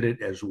I did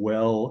it as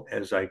well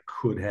as I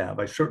could have.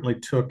 I certainly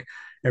took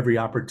every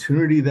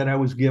opportunity that I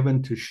was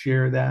given to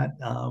share that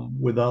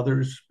with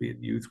others, be it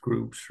youth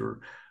groups or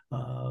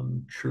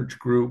church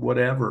group,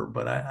 whatever.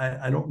 But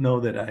I don't know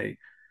that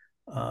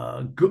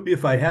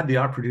if I had the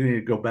opportunity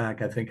to go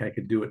back, I think I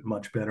could do it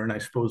much better. And I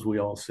suppose we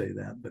all say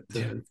that, but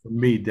Yeah. for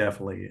me,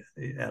 definitely,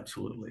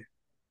 absolutely.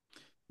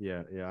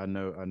 Yeah. I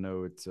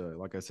know. It's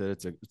like I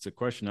said, it's a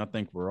question I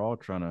think we're all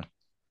trying to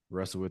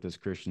wrestle with as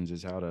Christians,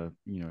 is how to,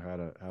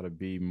 how to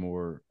be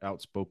more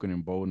outspoken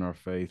and bold in our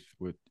faith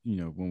with,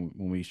 when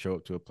we show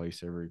up to a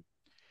place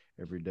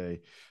every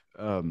day.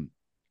 Um,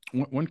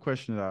 one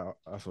question that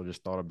I also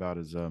just thought about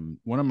is,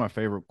 one of my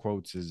favorite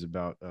quotes is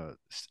about,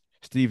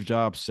 Steve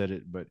Jobs said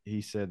it, but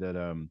he said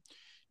that,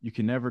 you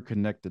can never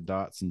connect the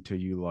dots until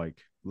you like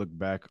look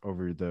back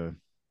over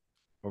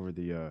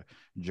the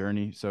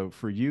journey. So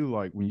for you,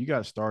 like when you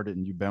got started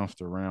and you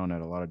bounced around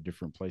at a lot of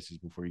different places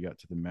before you got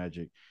to the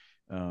Magic,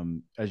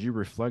 as you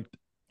reflect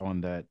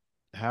on that,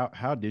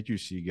 how did you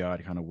see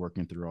God kind of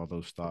working through all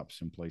those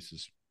stops and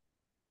places?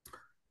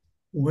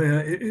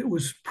 Well, it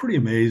was pretty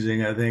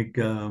amazing. I think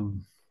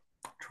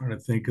trying to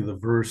think of the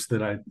verse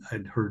that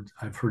I've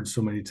heard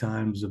so many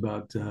times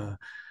about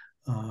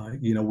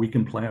we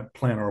can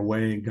plan our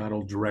way and God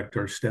will direct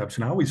our steps.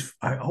 And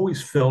I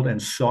always felt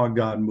and saw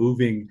God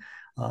moving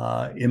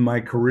in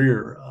my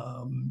career.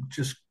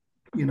 Just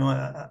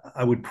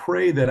I would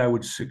pray that I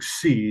would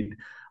succeed,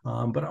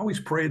 but I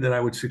always prayed that I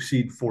would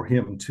succeed for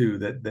Him too.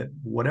 That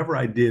whatever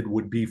I did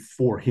would be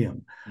for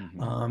Him.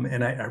 Mm-hmm.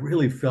 And I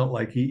really felt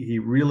like he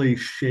really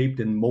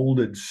shaped and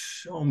molded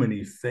so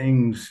many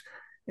things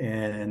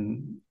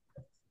and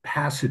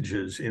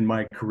passages in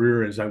my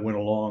career as I went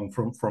along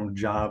from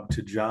job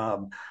to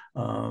job.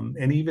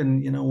 And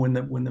even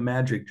when the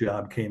magic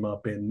job came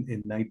up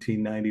in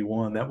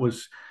 1991, it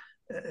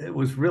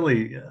was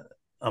really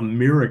a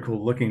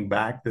miracle looking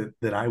back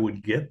that I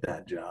would get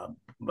that job.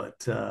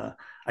 But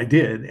I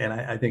did, and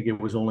I think it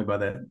was only by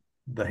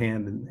the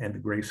hand and the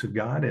grace of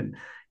God. And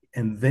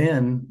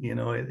then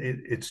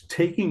it's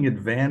taking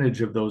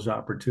advantage of those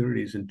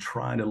opportunities and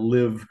trying to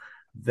live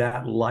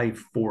that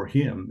life for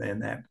him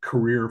and that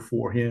career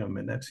for him.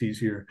 And that's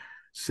easier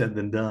said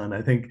than done.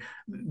 I think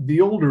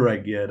the older I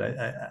get,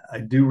 I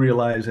do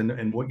realize,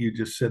 and what you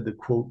just said, the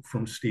quote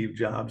from Steve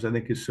Jobs, I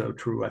think is so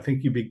true. I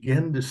think you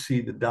begin to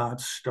see the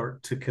dots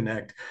start to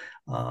connect.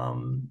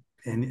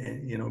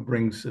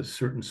 Brings a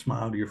certain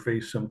smile to your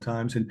face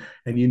sometimes, and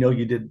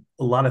you did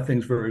a lot of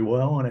things very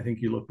well, and I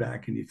think you look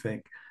back and you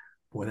think,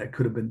 boy, that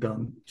could have been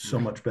done so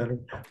Yeah. much better.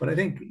 But I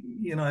think,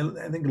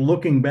 I think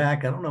looking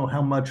back, I don't know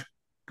how much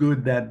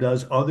good that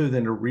does other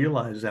than to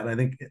realize that. I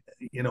think,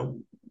 you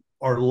know,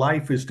 our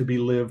life is to be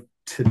lived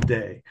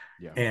today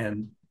Yeah.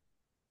 and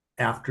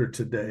after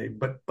today,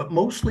 but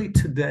mostly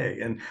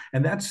today. And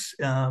that's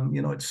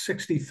at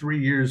 63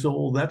 years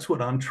old, that's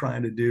what I'm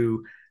trying to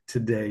do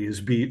today is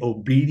be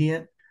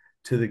obedient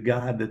to the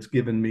God that's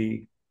given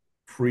me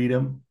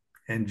freedom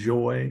and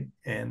joy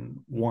and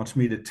wants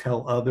me to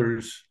tell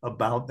others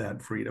about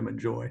that freedom and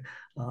joy.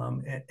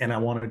 And I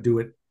want to do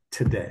it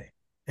today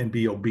and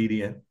be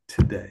obedient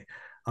today.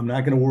 I'm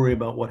not going to worry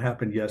about what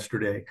happened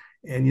yesterday.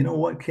 And you know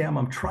what, Cam?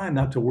 I'm trying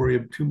not to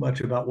worry too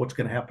much about what's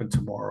going to happen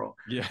tomorrow.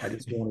 Yeah. I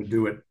just want to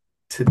do it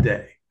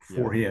today Yeah.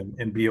 for him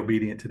and be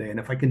obedient today. And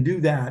if I can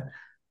do that,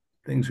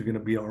 things are going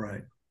to be all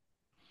right.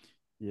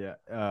 Yeah.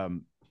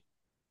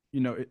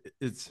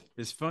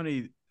 It's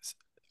funny.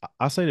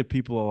 I say to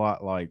people a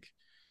lot, like,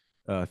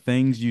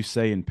 things you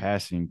say in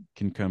passing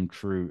can come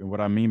true. And what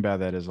I mean by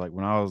that is, like,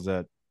 when I was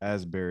at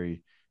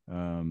Asbury,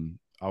 I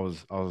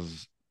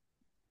was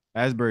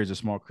Asbury is a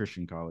small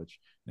Christian college,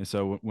 and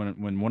so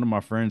when one of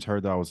my friends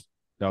heard that I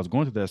was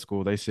going to that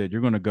school, they said,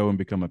 "You're going to go and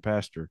become a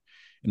pastor,"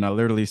 and I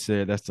literally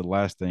said, "That's the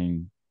last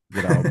thing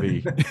that I'll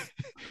be."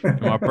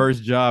 And my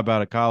first job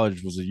out of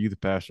college was a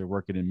youth pastor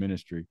working in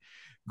ministry.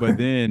 But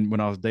then when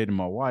I was dating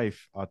my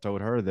wife, I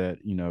told her that,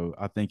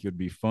 I think it would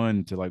be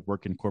fun to like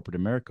work in corporate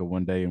America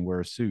one day and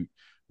wear a suit.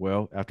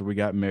 Well, after we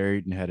got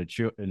married and had a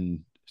child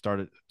and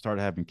started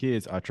having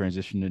kids, I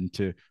transitioned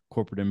into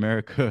corporate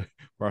America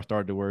where I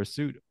started to wear a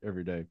suit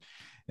every day.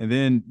 And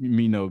then,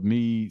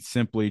 me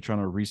simply trying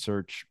to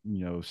research,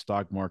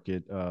 stock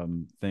market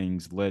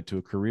things led to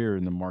a career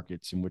in the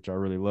markets in which I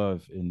really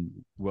love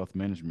in wealth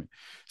management.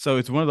 So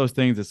it's one of those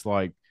things that's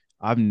like,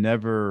 I've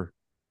never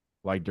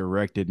like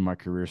directed my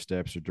career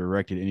steps or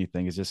directed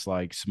anything. It's just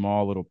like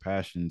small little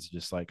passions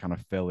just like kind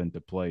of fell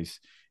into place.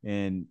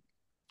 And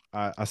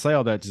I say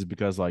all that just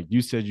because, like,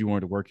 you said you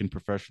wanted to work in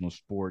professional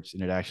sports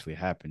and it actually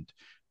happened.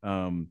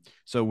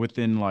 So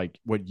within like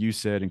what you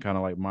said and kind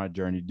of like my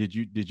journey, did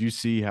you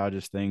see how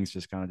just things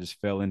just kind of just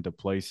fell into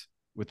place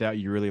without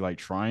you really like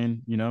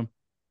trying, you know?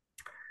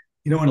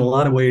 In a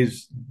lot of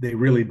ways, they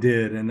really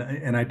did.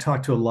 And I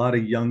talk to a lot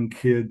of young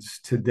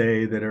kids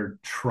today that are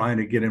trying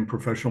to get in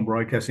professional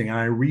broadcasting. And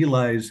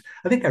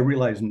I think I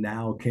realize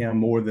now, Cam,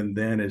 more than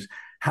then, is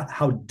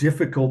how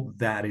difficult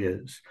that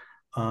is.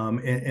 And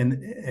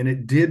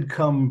it did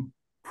come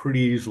pretty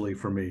easily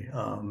for me.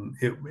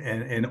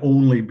 And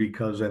only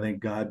because I think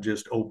God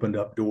just opened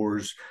up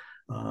doors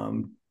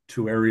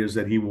to areas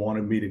that He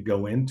wanted me to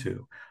go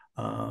into.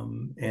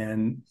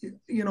 And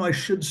I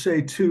should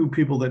say too,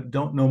 people that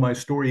don't know my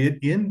story, it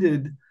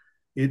ended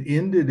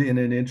in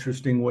an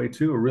interesting way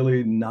too.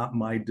 Really not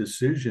my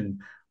decision,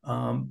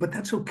 but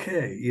that's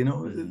okay.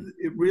 Mm-hmm.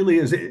 It really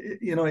is.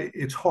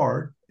 It's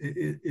hard.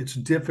 It's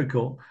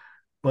difficult.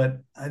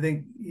 But I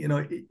think,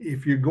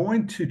 if you're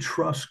going to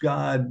trust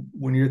God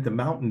when you're at the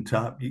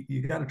mountaintop,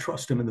 you got to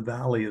trust Him in the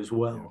valley as Yeah.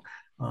 well.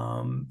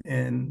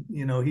 And,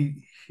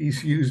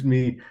 He's used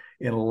me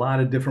in a lot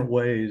of different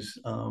ways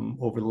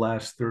over the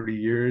last 30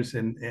 years.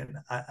 And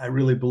I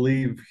really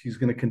believe He's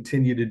going to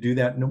continue to do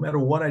that no matter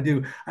what I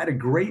do. I had a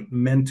great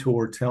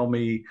mentor tell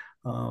me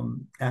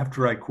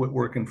after I quit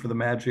working for the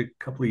Magic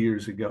a couple of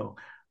years ago.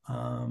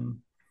 Um,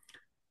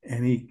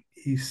 and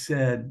he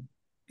said,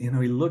 he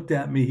looked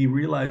at me, he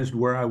realized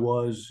where I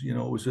was. It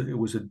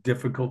was a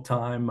difficult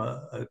time,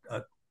 a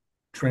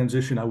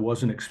transition I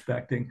wasn't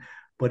expecting.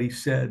 But he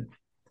said,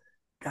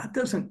 God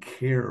doesn't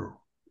care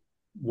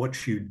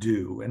what you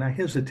do. And I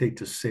hesitate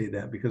to say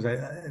that because I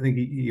think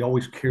he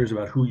always cares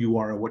about who you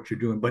are and what you're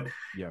doing, but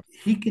Yeah.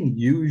 he can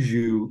use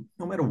you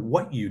no matter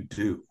what you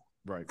do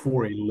Right.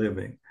 for a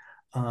living.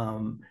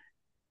 Um,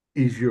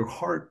 is your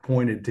heart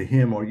pointed to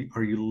him?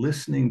 Are you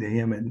listening to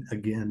him and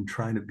again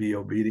trying to be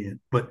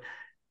obedient? But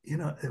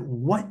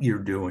what you're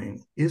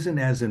doing isn't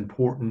as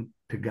important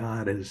to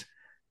God as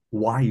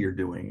why you're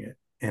doing it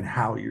and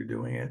how you're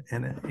doing it.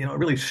 And it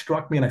really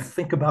struck me, and I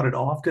think about it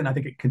often. I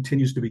think it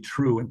continues to be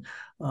true, and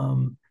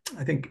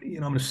I think I'm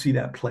going to see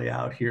that play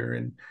out here.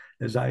 And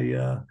as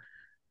I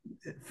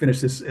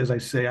finish this, as I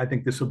say, I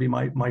think this will be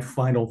my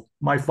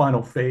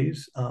final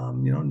phase.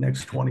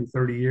 Next 20,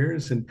 30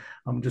 years, and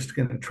I'm just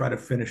going to try to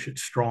finish it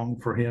strong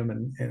for him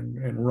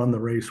and run the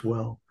race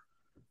well.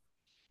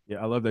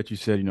 Yeah, I love that you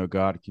said,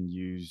 God can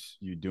use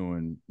you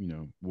doing,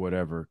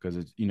 whatever, because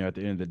it's, at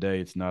the end of the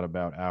day, it's not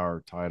about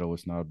our title,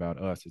 it's not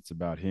about us, it's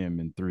about him.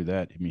 And through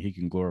that, I mean, he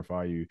can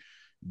glorify you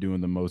doing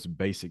the most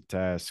basic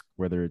task,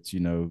 whether it's,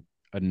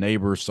 a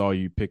neighbor saw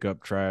you pick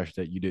up trash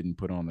that you didn't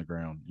put on the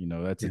ground.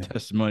 That's a Yeah,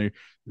 testimony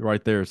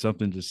right there,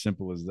 something just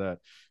simple as that.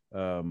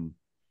 Um,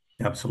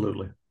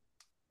 absolutely.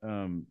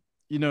 um,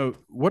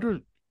 what are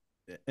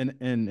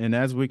and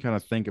as we kind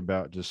of think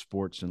about just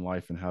sports and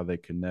life and how they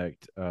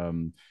connect,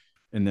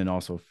 and then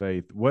also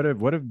faith, what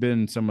have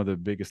been some of the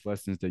biggest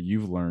lessons that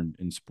you've learned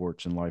in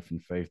sports and life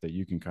and faith that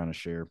you can kind of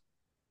share?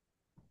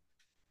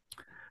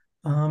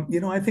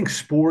 I think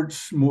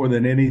sports more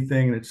than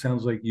anything, and it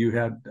sounds like you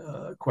had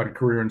quite a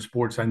career in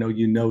sports. I know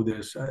you know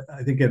this.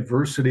 I think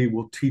adversity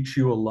will teach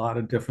you a lot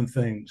of different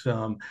things.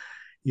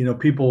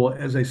 People,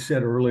 as I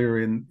said earlier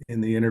in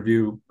the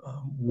interview,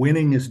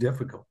 winning is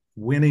difficult.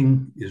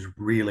 Winning is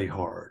really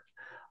hard,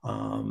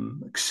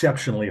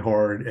 exceptionally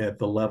hard at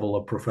the level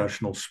of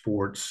professional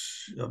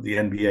sports of the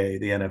NBA,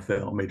 the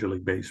NFL, Major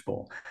League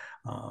Baseball.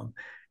 Um,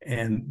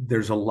 and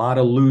there's a lot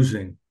of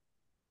losing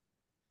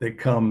that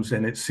comes,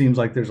 and it seems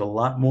like there's a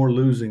lot more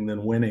losing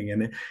than winning.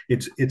 And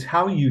it's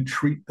how you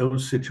treat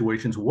those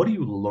situations. What do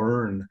you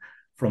learn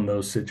from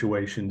those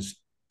situations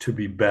to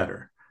be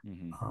better,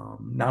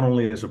 Mm-hmm. not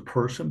only as a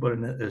person but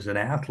as an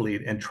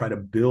athlete, and try to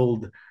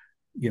build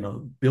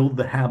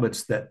the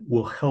habits that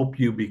will help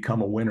you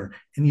become a winner.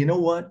 And you know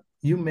what?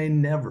 You may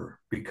never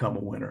become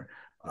a winner.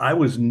 Yeah.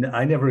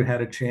 I never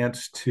had a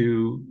chance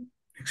to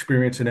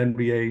experience an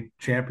NBA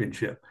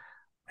championship.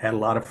 Had a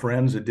lot of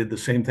friends that did the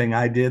same thing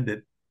I did,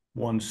 that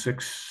won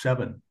 6,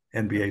 7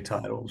 Yeah. NBA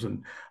titles,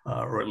 and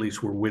or at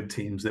least were with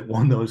teams that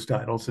won those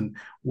titles, and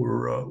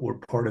were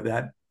part of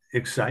that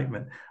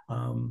excitement.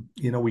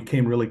 We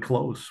came really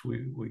close.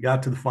 We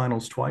got to the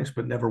finals twice,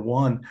 but never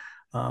won.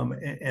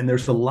 And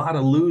there's a lot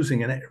of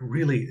losing, and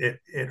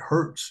it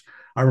hurts.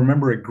 I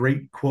remember a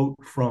great quote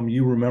from,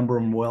 you remember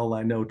him well,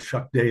 I know,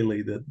 Chuck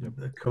Daly, the Yep.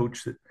 the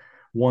coach that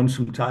won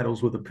some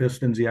titles with the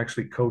Pistons. He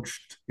actually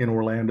coached in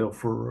Orlando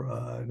for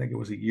I think it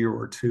was a year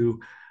or two.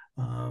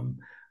 Um,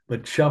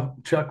 but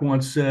Chuck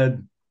once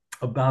said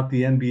about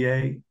the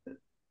NBA,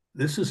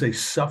 this is a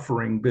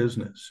suffering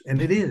business,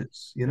 and it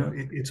is. Yeah.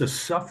 It's a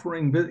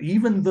suffering business,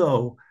 even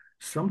though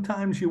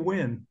sometimes you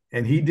win,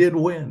 and he did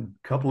win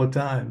a couple of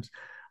times.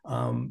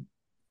 Um,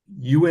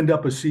 you end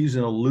up a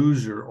season a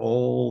loser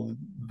all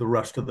the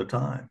rest of the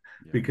time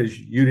Yeah. because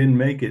you didn't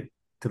make it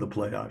to the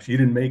playoffs. You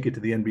didn't make it to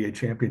the NBA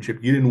championship.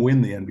 You didn't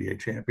win the NBA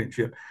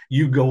championship.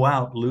 You go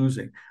out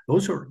losing.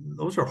 Those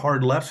are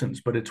hard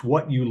lessons, but it's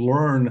what you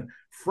learn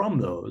from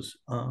those.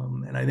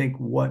 And I think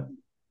what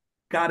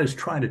God is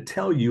trying to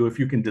tell you, if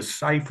you can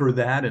decipher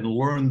that and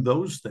learn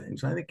those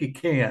things, I think you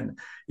can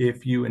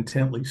if you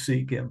intently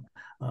seek Him.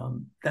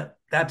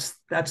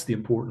 That's the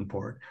important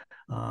part.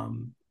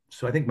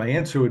 So I think my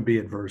answer would be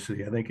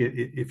adversity. I think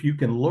if you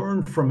can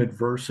learn from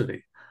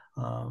adversity,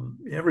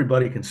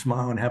 everybody can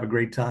smile and have a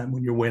great time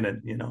when you're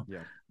winning.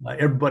 Yeah.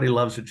 Everybody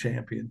loves a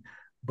champion.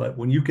 But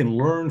when you can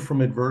learn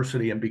from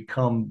adversity and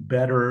become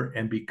better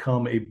and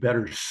become a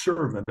better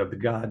servant of the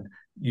God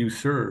you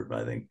serve,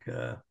 I think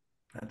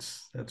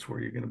that's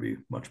where you're going to be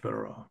much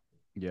better off.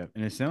 Yeah,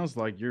 and it sounds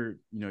like you're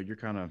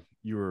kind of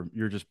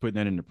you're just putting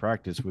that into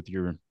practice with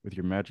your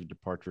Magic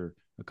departure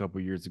a couple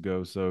of years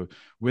ago. So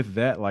with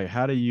that, like,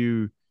 how do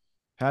you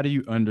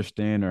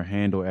understand or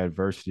handle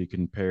adversity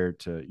compared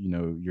to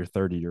your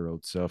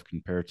 30-year-old self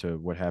compared to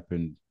what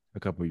happened a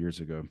couple of years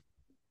ago?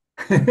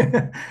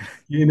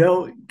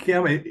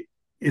 Kim,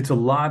 it's a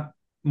lot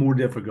more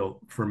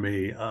difficult for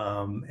me,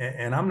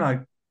 and I'm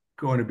not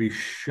going to be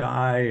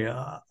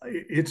shy.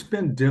 It's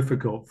been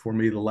difficult for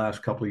me the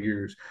last couple of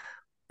years,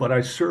 but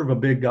I serve a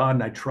big God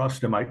and I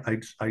trust Him. I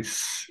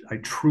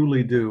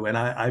truly do. And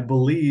I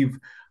believe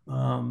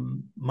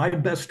my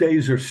best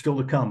days are still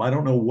to come. I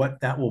don't know what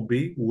that will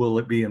be. Will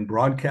it be in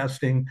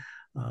broadcasting?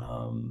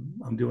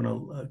 I'm doing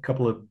a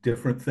couple of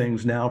different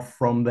things now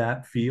from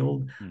that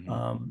field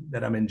Mm-hmm.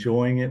 that I'm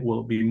enjoying it.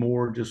 Will it be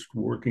more just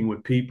working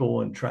with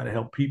people and trying to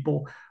help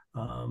people?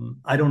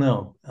 I don't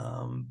know.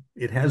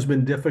 It has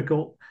been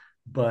difficult,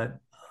 but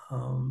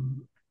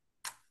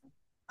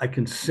I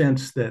can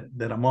sense that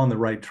I'm on the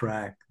right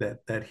track,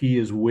 that He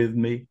is with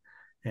me,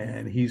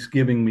 and He's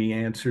giving me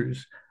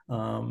answers.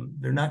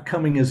 They're not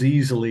coming as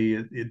easily.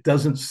 It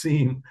doesn't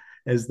seem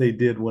as they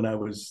did when I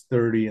was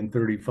 30 and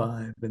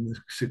 35, and the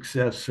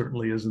success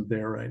certainly isn't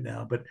there right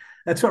now. But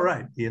that's all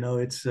right.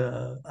 It's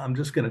I'm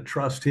just going to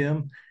trust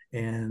him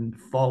and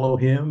follow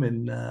him,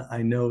 and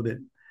I know that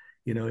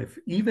if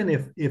even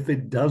if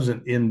it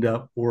doesn't end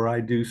up where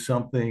I do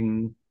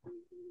something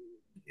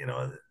you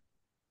know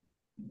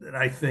that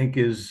I think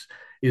is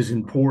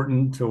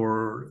important,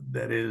 or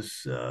that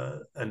is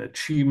an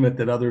achievement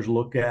that others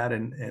look at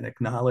and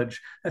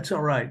acknowledge. That's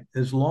all right,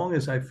 as long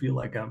as I feel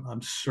like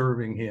I'm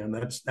serving him.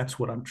 That's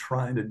what I'm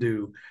trying to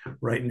do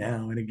right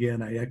now. And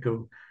again, I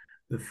echo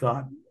the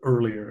thought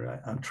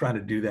earlier. I'm trying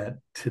to do that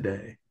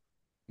today.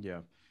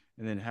 Yeah.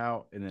 And then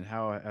how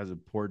as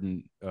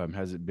important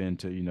has it been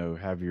to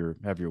have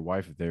your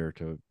wife there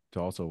to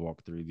also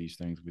walk through these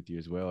things with you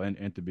as well,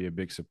 and to be a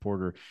big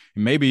supporter,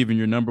 and maybe even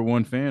your number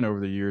one fan over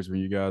the years when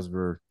you guys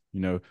were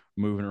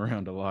moving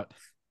around a lot.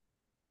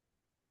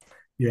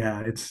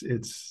 Yeah,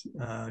 it's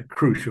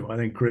crucial. I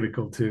think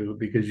critical too,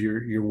 because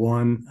you're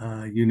one.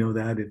 You know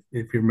that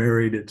if you're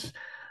married,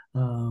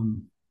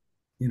 um,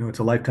 it's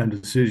a lifetime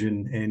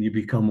decision, and you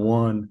become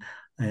one.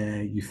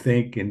 And you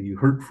think and you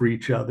hurt for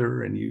each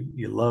other, and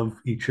you love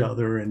each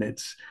other, and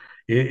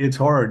it's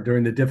hard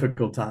during the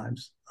difficult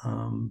times.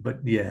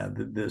 But yeah,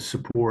 the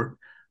support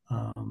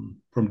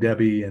from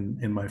Debbie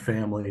and my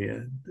family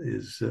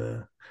is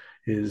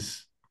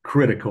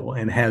critical,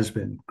 and has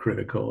been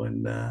critical,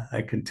 and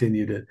I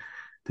continue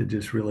to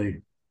just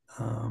really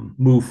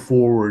move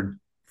forward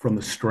from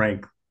the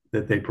strength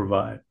that they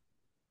provide.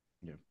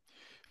 Yeah.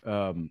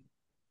 Um,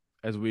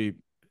 as we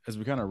as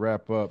we kind of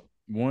wrap up,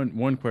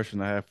 one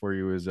question I have for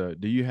you is,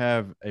 do you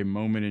have a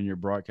moment in your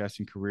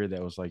broadcasting career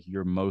that was like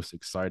your most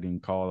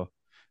exciting call?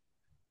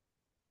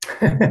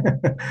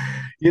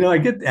 I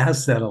get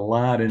asked that a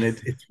lot, and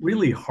it's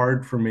really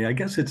hard for me. I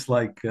guess it's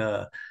like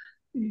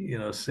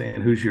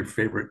saying who's your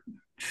favorite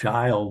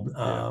child.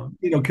 Yeah.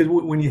 Because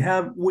when you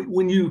have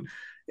when you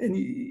and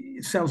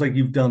it sounds like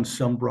you've done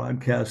some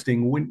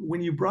broadcasting.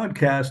 When you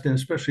broadcast, and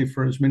especially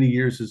for as many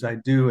years as I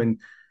do, and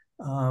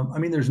I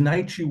mean, there's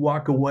nights you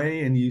walk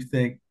away and you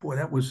think, boy,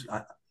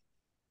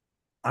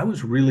 I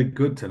was really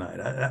good tonight.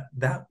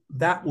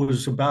 That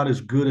was about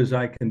as good as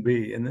I can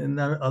be. And then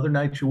the other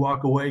nights you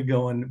walk away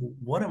going,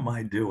 what am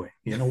I doing?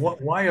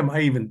 Why am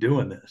I even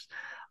doing this?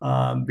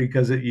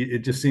 Because it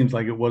just seems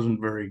like it wasn't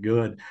very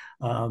good.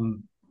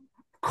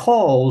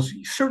 Calls,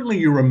 certainly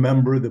you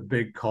remember the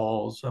big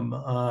calls.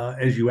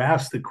 As you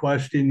ask the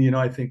question,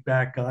 I think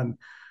back on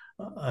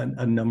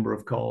a number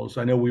of calls.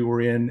 I know we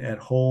were in at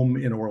home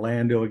in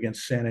Orlando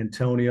against San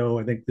Antonio.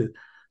 I think the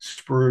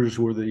Spurs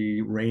were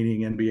the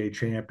reigning NBA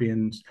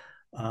champions.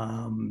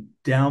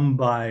 Down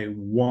by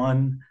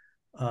one,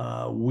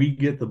 we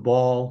get the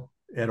ball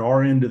at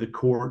our end of the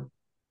court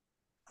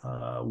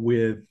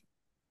with,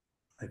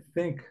 I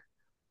think,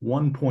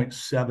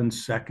 1.7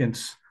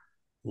 seconds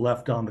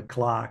left on the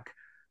clock.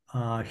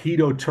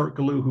 Hito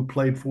Turkoglu, who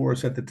played for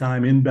us at the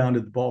time,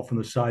 inbounded the ball from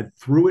the side,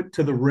 threw it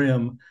to the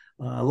rim.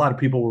 A lot of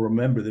people will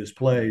remember this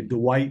play.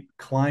 Dwight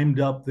climbed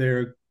up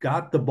there,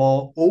 got the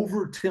ball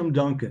over Tim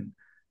Duncan,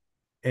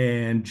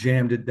 and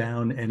jammed it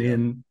down and Yep.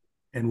 in,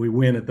 and we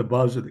win at the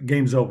buzzer. The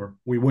game's over.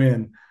 We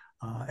win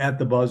at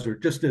the buzzer.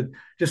 Just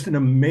an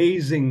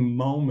amazing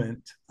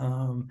moment,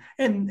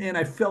 and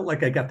I felt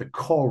like I got the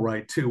call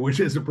right too, which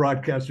is a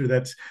broadcaster.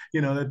 That's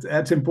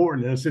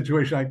important in a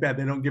situation like that.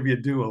 They don't give you a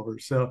do over.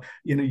 So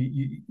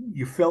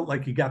you felt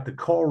like you got the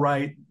call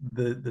right.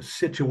 The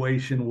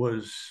situation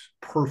was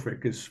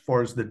perfect as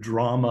far as the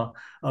drama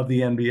of the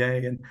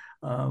NBA, and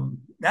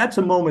that's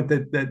a moment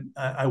that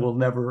I will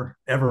never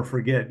ever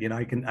forget.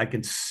 I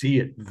can see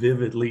it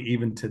vividly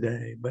even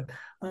today. But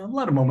a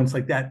lot of moments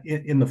like that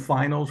in the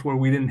finals where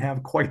we didn't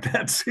have quite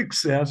that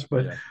success,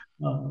 Yeah.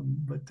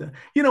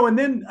 and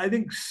then I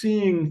think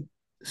seeing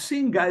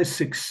guys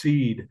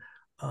succeed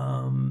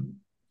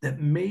that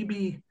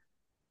maybe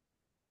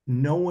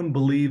no one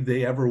believed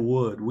they ever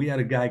would. We had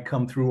a guy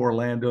come through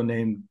Orlando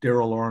named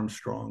Daryl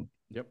Armstrong,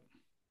 Yep.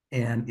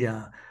 and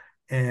yeah,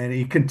 and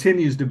he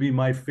continues to be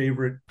my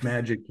favorite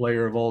Magic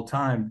player of all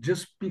time,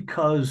 just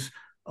because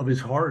of his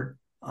heart.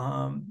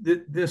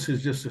 This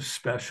is just a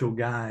special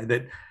guy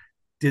that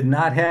did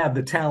not have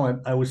the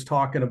talent I was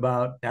talking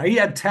about. Now, he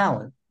had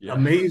talent, Yeah.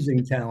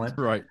 amazing talent,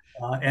 Right.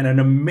 and an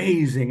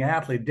amazing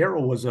athlete.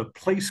 Daryl was a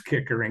place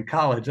kicker in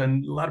college,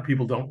 and a lot of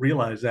people don't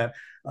realize that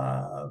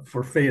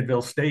for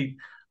Fayetteville State,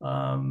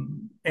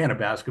 and a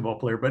basketball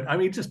player. But I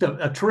mean, just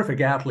a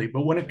terrific athlete.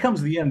 But when it Yeah. comes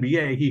to the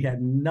NBA, he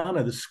had none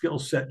of the skill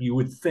set you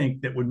would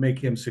think that would make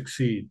him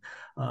succeed.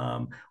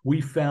 We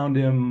found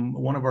him,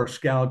 one of our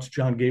scouts,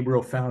 John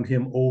Gabriel, found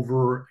him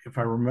over, if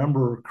I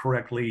remember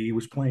correctly, he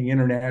was playing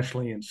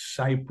internationally in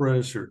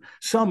Cyprus or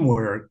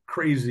somewhere,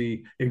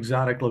 crazy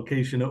exotic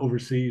location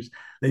overseas.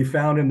 They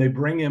found him, they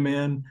bring him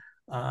in.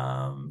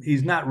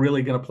 He's not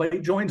really going to play. He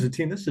joins the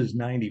team. This is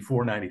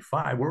 94,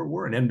 95.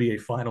 We're an NBA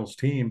Finals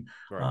team.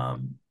 Right.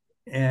 Um,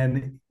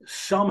 and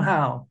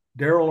somehow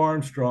Daryl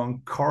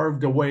Armstrong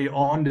carved a way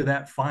onto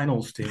that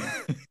finals team.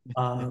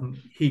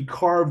 He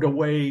carved a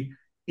way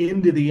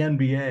into the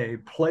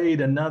NBA, played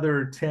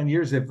another 10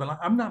 years. If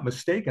I'm not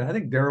mistaken, I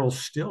think Daryl's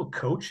still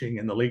coaching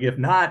in the league. If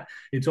not,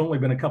 it's only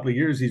been a couple of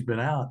years he's been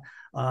out.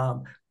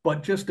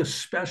 But just a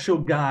special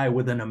guy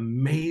with an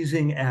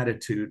amazing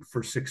attitude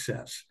for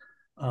success.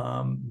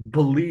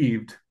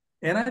 Believed,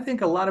 and I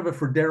think a lot of it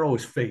for Daryl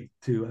is faith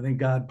too. I think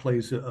God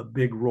plays a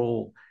big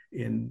role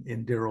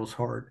in Daryl's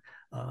heart.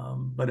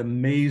 But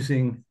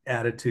amazing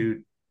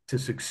attitude to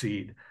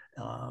succeed.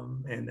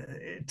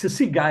 And to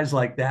see guys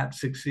like that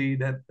succeed,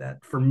 that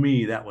for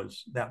me, that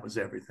was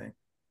everything.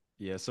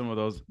 Yeah, some of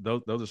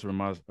those are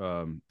some of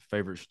my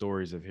favorite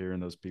stories of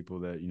hearing those people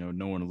that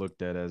no one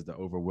looked at as the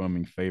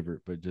overwhelming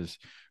favorite, but just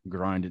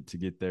grinded to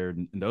get there.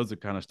 And those are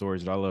the kind of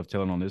stories that I love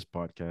telling on this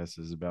podcast.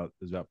 Is about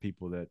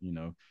people that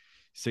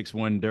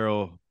 6'1"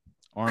 Daryl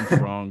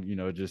Armstrong,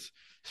 just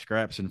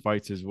scraps and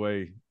fights his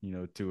way,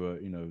 to a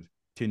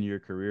 10-year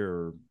career,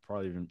 or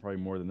probably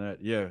more than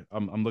that. Yeah,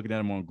 I'm looking at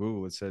him on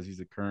Google. It says he's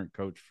the current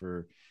coach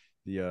for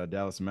the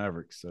Dallas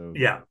Mavericks. So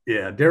Yeah.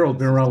 Daryl's been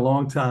this is around a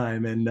long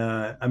time, and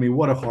I mean,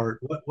 what a heart.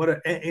 What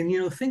a and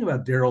the thing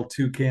about Daryl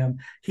too, Cam,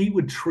 he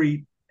would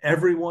treat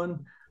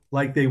everyone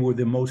like they were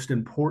the most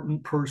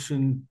important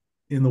person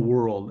in the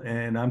world.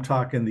 And I'm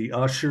talking the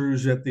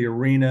ushers at the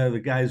arena, the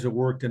guys that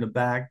worked in the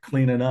back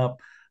cleaning up.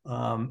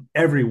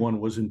 Everyone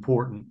was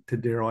important to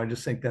Daryl. I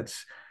just think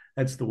that's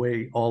the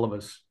way all of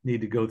us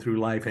need to go through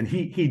life, and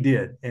he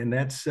did, and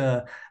that's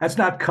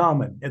not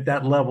common at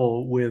that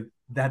level with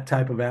that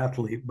type of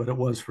athlete, but it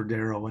was for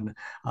Daryl,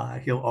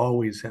 and he'll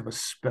always have a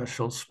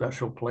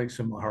special place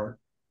in my heart.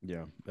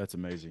 Yeah, that's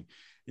amazing.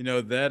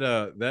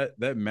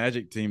 That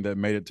Magic team that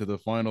made it to the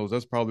finals,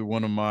 that's probably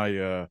one of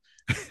my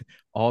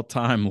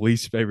all-time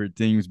least favorite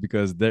teams,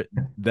 because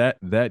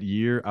that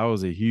year I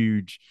was a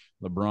huge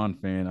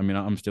LeBron fan. I mean,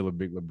 I'm still a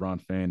big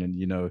LeBron fan,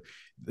 and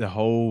the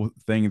whole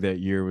thing that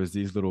year was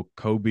these little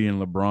Kobe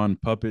and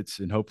LeBron puppets,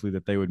 and hopefully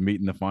that they would meet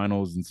in the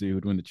finals and see who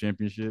would win the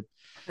championship.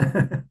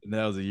 And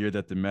that was the year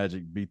that the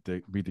Magic beat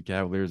the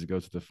Cavaliers to go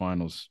to the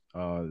finals.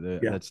 That,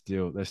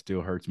 Yeah, that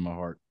still hurts my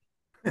heart.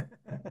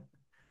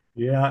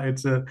 yeah,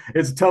 it's a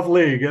tough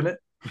league, isn't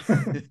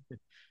it?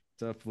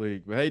 Tough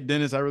league. But hey,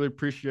 Dennis, I really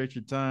appreciate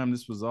your time.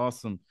 This was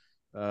awesome.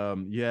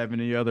 You have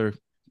any other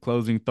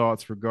closing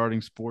thoughts regarding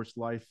sports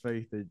life,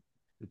 faith, that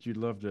you'd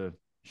love to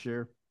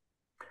share?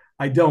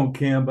 I don't,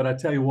 Cam, but I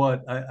tell you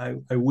what, I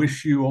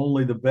wish you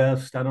only the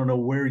best. I don't know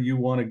where you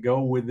want to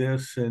go with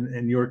this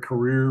and your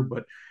career,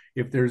 but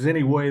if there's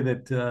any way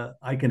that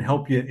I can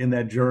help you in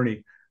that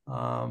journey,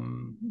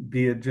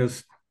 be it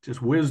just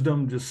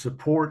wisdom, just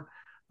support,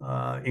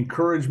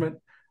 encouragement,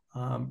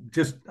 I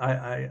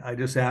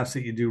just ask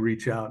that you do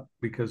reach out,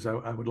 because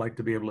I would like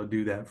to be able to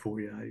do that for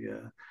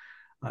you.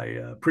 I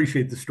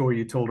appreciate the story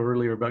you told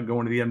earlier about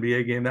going to the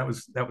NBA game. That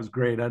was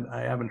great.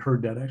 I haven't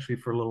heard that actually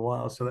for a little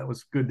while, so that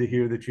was good to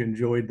hear that you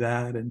enjoyed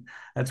that, and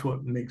that's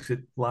what makes it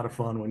a lot of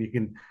fun when you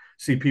can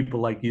see people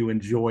like you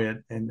enjoy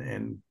it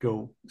and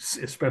go,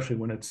 especially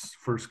when it's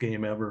first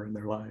game ever in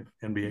their life,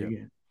 NBA Yep.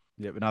 game.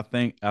 Yep. And I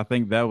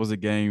think that was a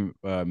game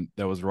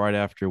that was right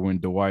after when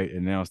Dwight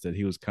announced that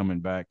he was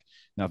coming back.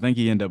 And I think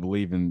he ended up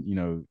leaving,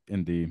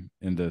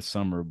 in the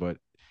summer, but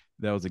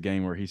that was a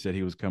game where he said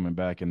he was coming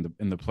back, and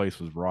the place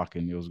was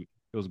rocking.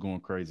 It was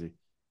going crazy.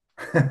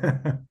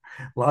 A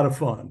lot of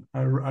fun.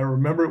 I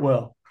remember it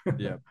well.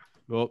 Yeah.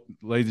 Well,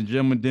 ladies and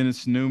gentlemen,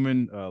 Dennis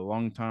Neumann, a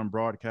longtime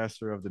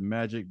broadcaster of the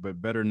Magic,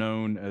 but better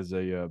known as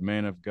a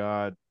man of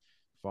God,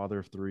 father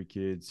of three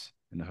kids,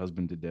 and a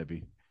husband to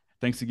Debbie.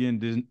 Thanks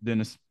again,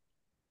 Dennis.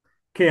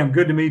 Cam,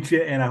 good to meet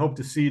you, and I hope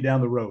to see you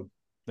down the road.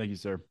 Thank you,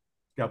 sir.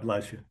 God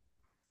bless you.